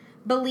excursion. To?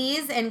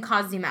 Belize and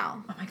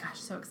Cozumel. Oh my gosh,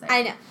 so excited!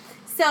 I know.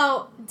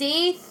 So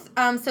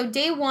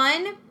day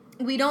 1,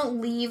 we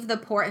don't leave the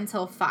port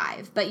until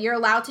 5, but you're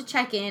allowed to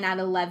check in at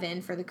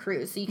 11 for the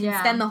cruise, so you can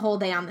spend the whole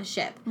day on the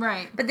ship.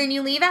 Right. But then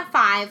you leave at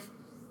 5,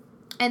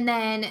 and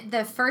then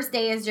the first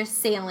day is just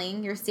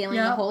sailing. You're sailing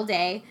the whole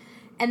day,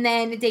 and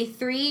then day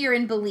 3 you're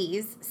in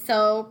Belize.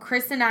 So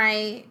Chris and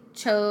I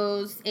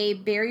chose a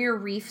Barrier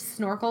Reef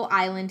Snorkel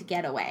Island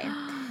getaway.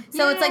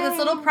 So it's like this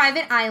little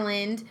private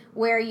island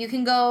where you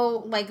can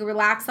go like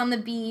relax on the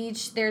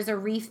beach. There's a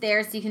reef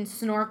there so you can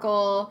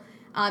snorkel.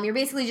 You're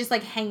basically just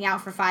like hanging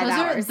out for 5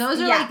 hours.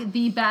 Those are like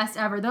the best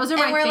ever. Those are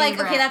my favorite. And we're like,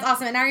 okay, that's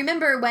awesome. And I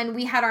remember when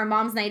we had our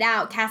mom's night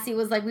out, Cassie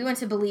was like, we went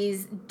to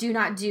Belize, do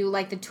not do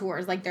like the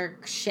tours, like they're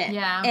shit.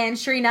 Yeah. And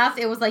sure enough,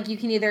 it was like you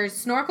can either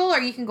snorkel or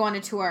you can go on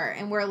a tour.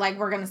 And we're like,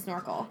 we're going to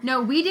snorkel.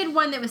 No, we did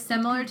one that was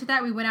similar to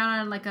that. We went out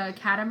on like a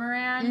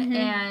catamaran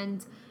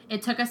and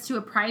it took us to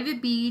a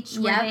private beach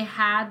where they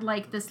had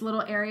like this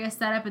little area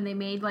set up and they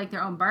made like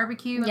their own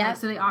barbecue. And, like,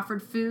 so they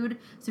offered food.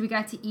 So we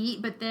got to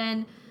eat. But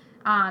then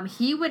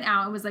he went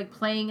out and was like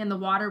playing in the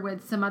water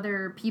with some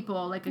other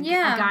people, like a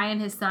guy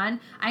and his son.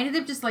 I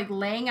ended up just like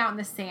laying out in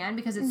the sand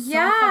because it's so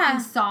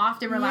fucking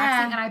soft and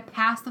relaxing, and I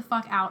passed the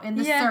fuck out in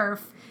the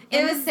surf.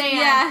 In the sand.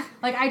 Yeah.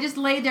 Like, I just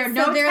laid there.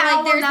 No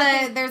towel,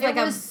 nothing. There's like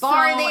a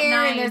bar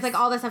there, and there's like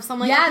all this stuff. So I'm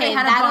like, okay, they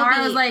had a bar.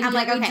 I was like, I'm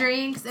like, okay.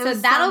 Drinks. So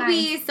that'll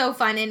be so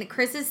fun. And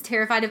Chris is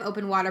terrified of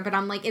open water, but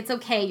I'm like, it's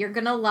okay. You're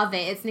going to love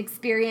it. It's an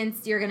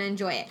experience. You're going to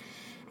enjoy it.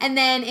 And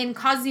then in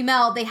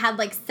Cozumel, they had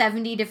like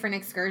 70 different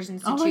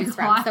excursions to choose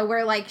from. So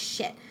we're like,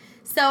 shit.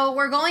 So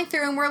we're going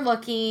through and we're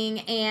looking,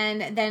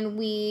 and then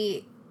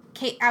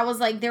I was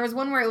like, there was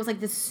one where it was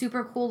like this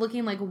super cool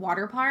looking like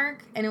water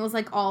park, and it was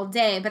like all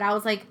day, but I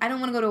was like, I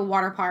don't want to go to a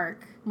water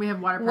park. We have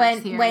water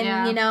parks here.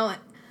 You know,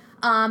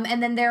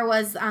 and then there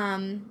was,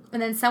 and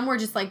then some were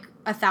just like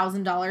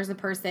 $1,000 a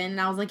person,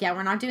 and I was like, yeah,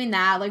 we're not doing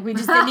that. Like, we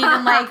just didn't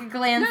even like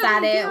glance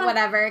at it,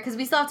 whatever, because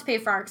we still have to pay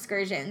for our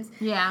excursions.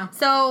 Yeah.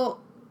 So,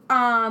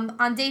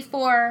 on day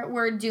 4,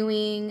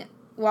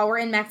 while we're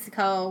in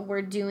Mexico,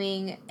 we're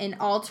doing an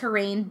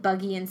all-terrain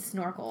buggy and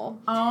snorkel.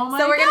 Oh my god!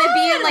 So we're gonna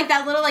be in like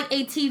that little like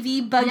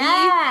ATV buggy.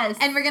 Yes.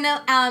 And we're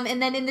gonna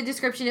and then in the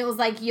description it was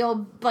like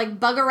you'll like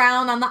bug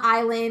around on the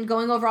island,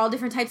 going over all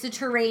different types of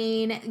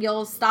terrain.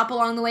 You'll stop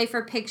along the way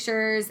for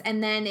pictures,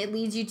 and then it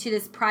leads you to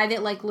this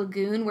private like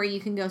lagoon where you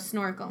can go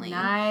snorkeling.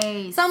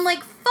 Nice. So I'm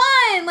like,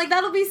 fun! Like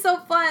that'll be so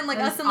fun. Like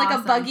us in like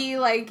awesome. a buggy,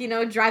 like, you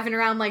know, driving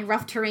around like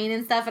rough terrain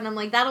and stuff, and I'm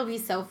like, that'll be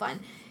so fun.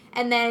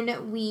 And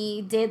then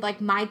we did,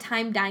 like, my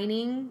time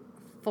dining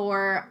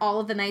for all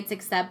of the nights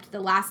except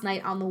the last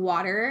night on the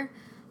water.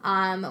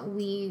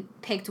 We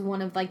picked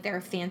one of, like,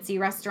 their fancy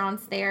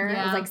restaurants there.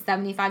 Yeah. It was, like,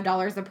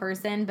 $75 a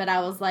person. But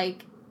I was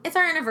like, it's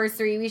our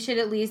anniversary. We should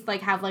at least,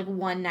 like, have, like,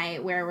 one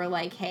night where we're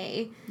like,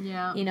 hey,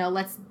 you know,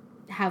 let's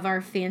have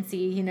our fancy,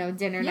 you know,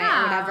 dinner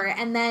night or whatever.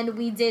 And then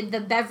we did the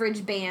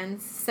beverage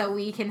bans so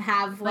we can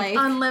have like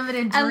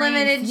unlimited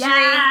drinks.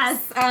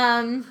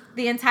 Drinks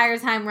the entire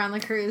time we're on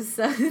the cruise.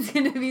 So it's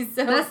gonna be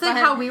so That's fun.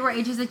 like how we were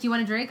ages, like, you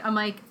want a drink? I'm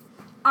like,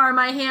 are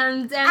my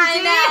hands empty? I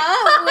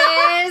know.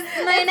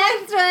 Where's my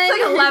next one?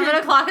 It's like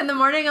 11 o'clock in the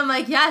morning. I'm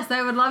like, yes,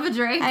 I would love a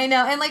drink. I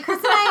know. And like Chris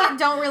and I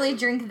don't really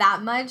drink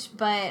that much,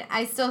 but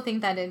I still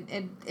think that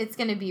it's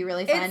going to be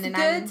really fun. It's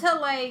good to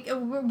like,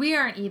 we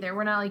aren't either.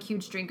 We're not like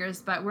huge drinkers,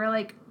 but we're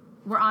like,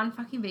 we're on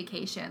fucking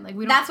vacation. Like,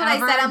 we don't That's what I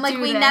said. I'm like,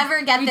 we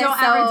never get this. We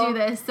don't ever do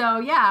this. So,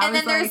 yeah. And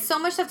then there's so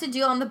much stuff to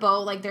do on the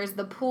boat. Like, there's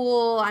the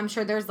pool. I'm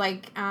sure there's,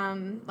 like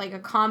a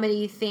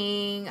comedy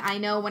thing. I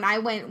know when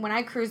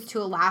I cruised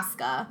to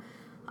Alaska,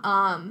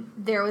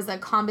 there was a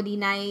comedy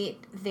night.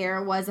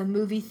 There was a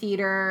movie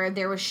theater.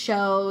 There was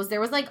shows. There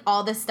was, like,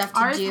 all this stuff to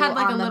do on the boat. Ours had,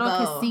 like, a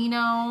little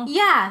casino.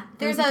 Yeah.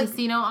 There's a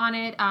casino on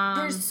it.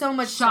 There's so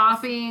much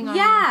shopping.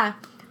 Yeah.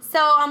 So,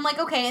 I'm like,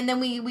 okay. And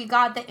then we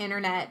got the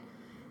internet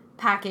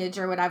package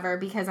or whatever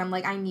because I'm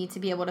like, I need to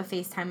be able to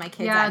FaceTime my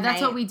kids at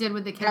that's night. What we did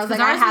with the kids. Because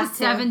ours was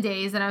 7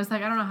 days, and I was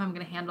like, I don't know how I'm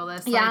going to handle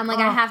this. Yeah, I'm like,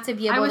 I have to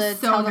be able to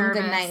tell them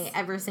good night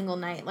every single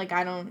night. Like,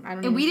 I don't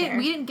even care.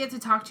 We didn't get to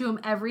talk to them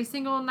every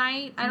single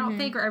night, I don't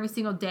think, or every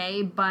single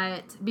day,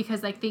 but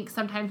because I think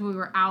sometimes when we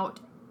were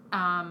out,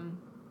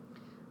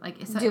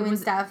 like doing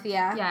stuff,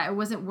 yeah, it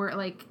wasn't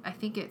like, I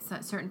think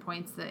at certain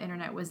points the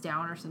internet was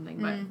down or something,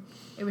 but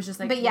it was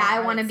just like, but yeah, I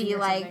want to be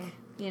like,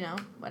 you know,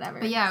 whatever.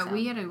 But yeah,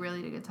 we had a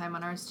really good time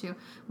on ours too.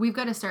 We've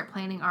got to start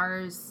planning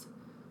ours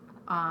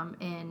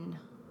in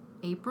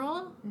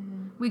April.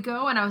 We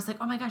go, and I was like,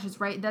 oh my gosh,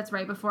 that's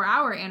right before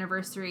our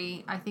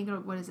anniversary. I think,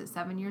 what is it,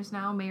 7 years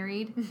now,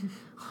 married?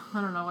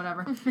 I don't know,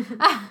 whatever.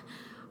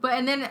 But,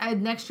 and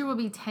then next year will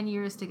be 10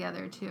 years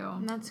together too.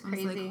 That's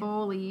crazy. I was like,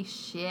 holy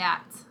shit.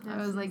 I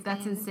was like,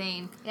 that's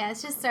insane. Yeah,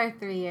 it's just our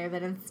 3 year,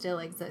 but I'm still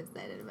like so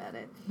excited about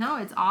it. No,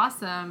 it's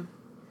awesome.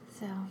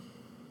 So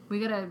we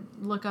gotta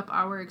look up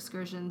our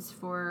excursions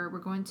we're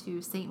going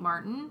to St.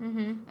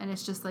 Martin, and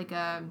it's just like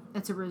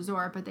it's a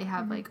resort, but they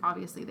have like,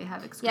 obviously they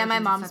have excursions. Yeah, my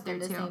mom's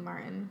been to St.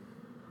 Martin.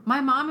 My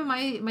mom and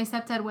my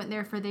stepdad went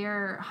there for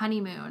their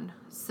honeymoon,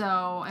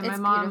 and my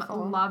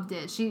mom loved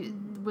it. She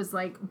was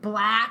like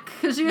black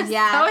because she was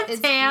so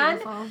tan.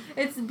 Beautiful.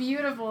 It's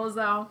beautiful,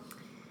 so.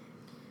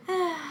 Anyway.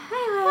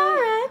 All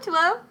right,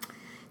 well.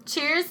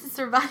 Cheers to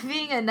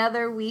surviving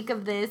another week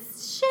of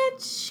this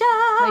shit show.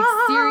 Like,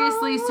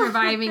 seriously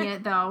surviving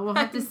it, though. We'll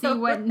have to see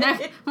what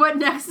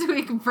next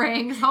week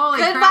brings. Holy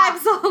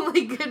crap.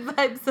 Good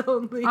vibes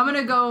only. I'm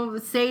going to go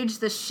sage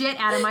the shit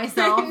out of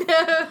myself.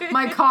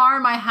 My car,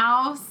 my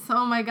house.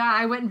 Oh, my God.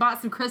 I went and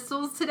bought some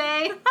crystals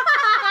today.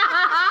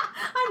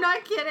 I'm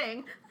not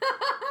kidding.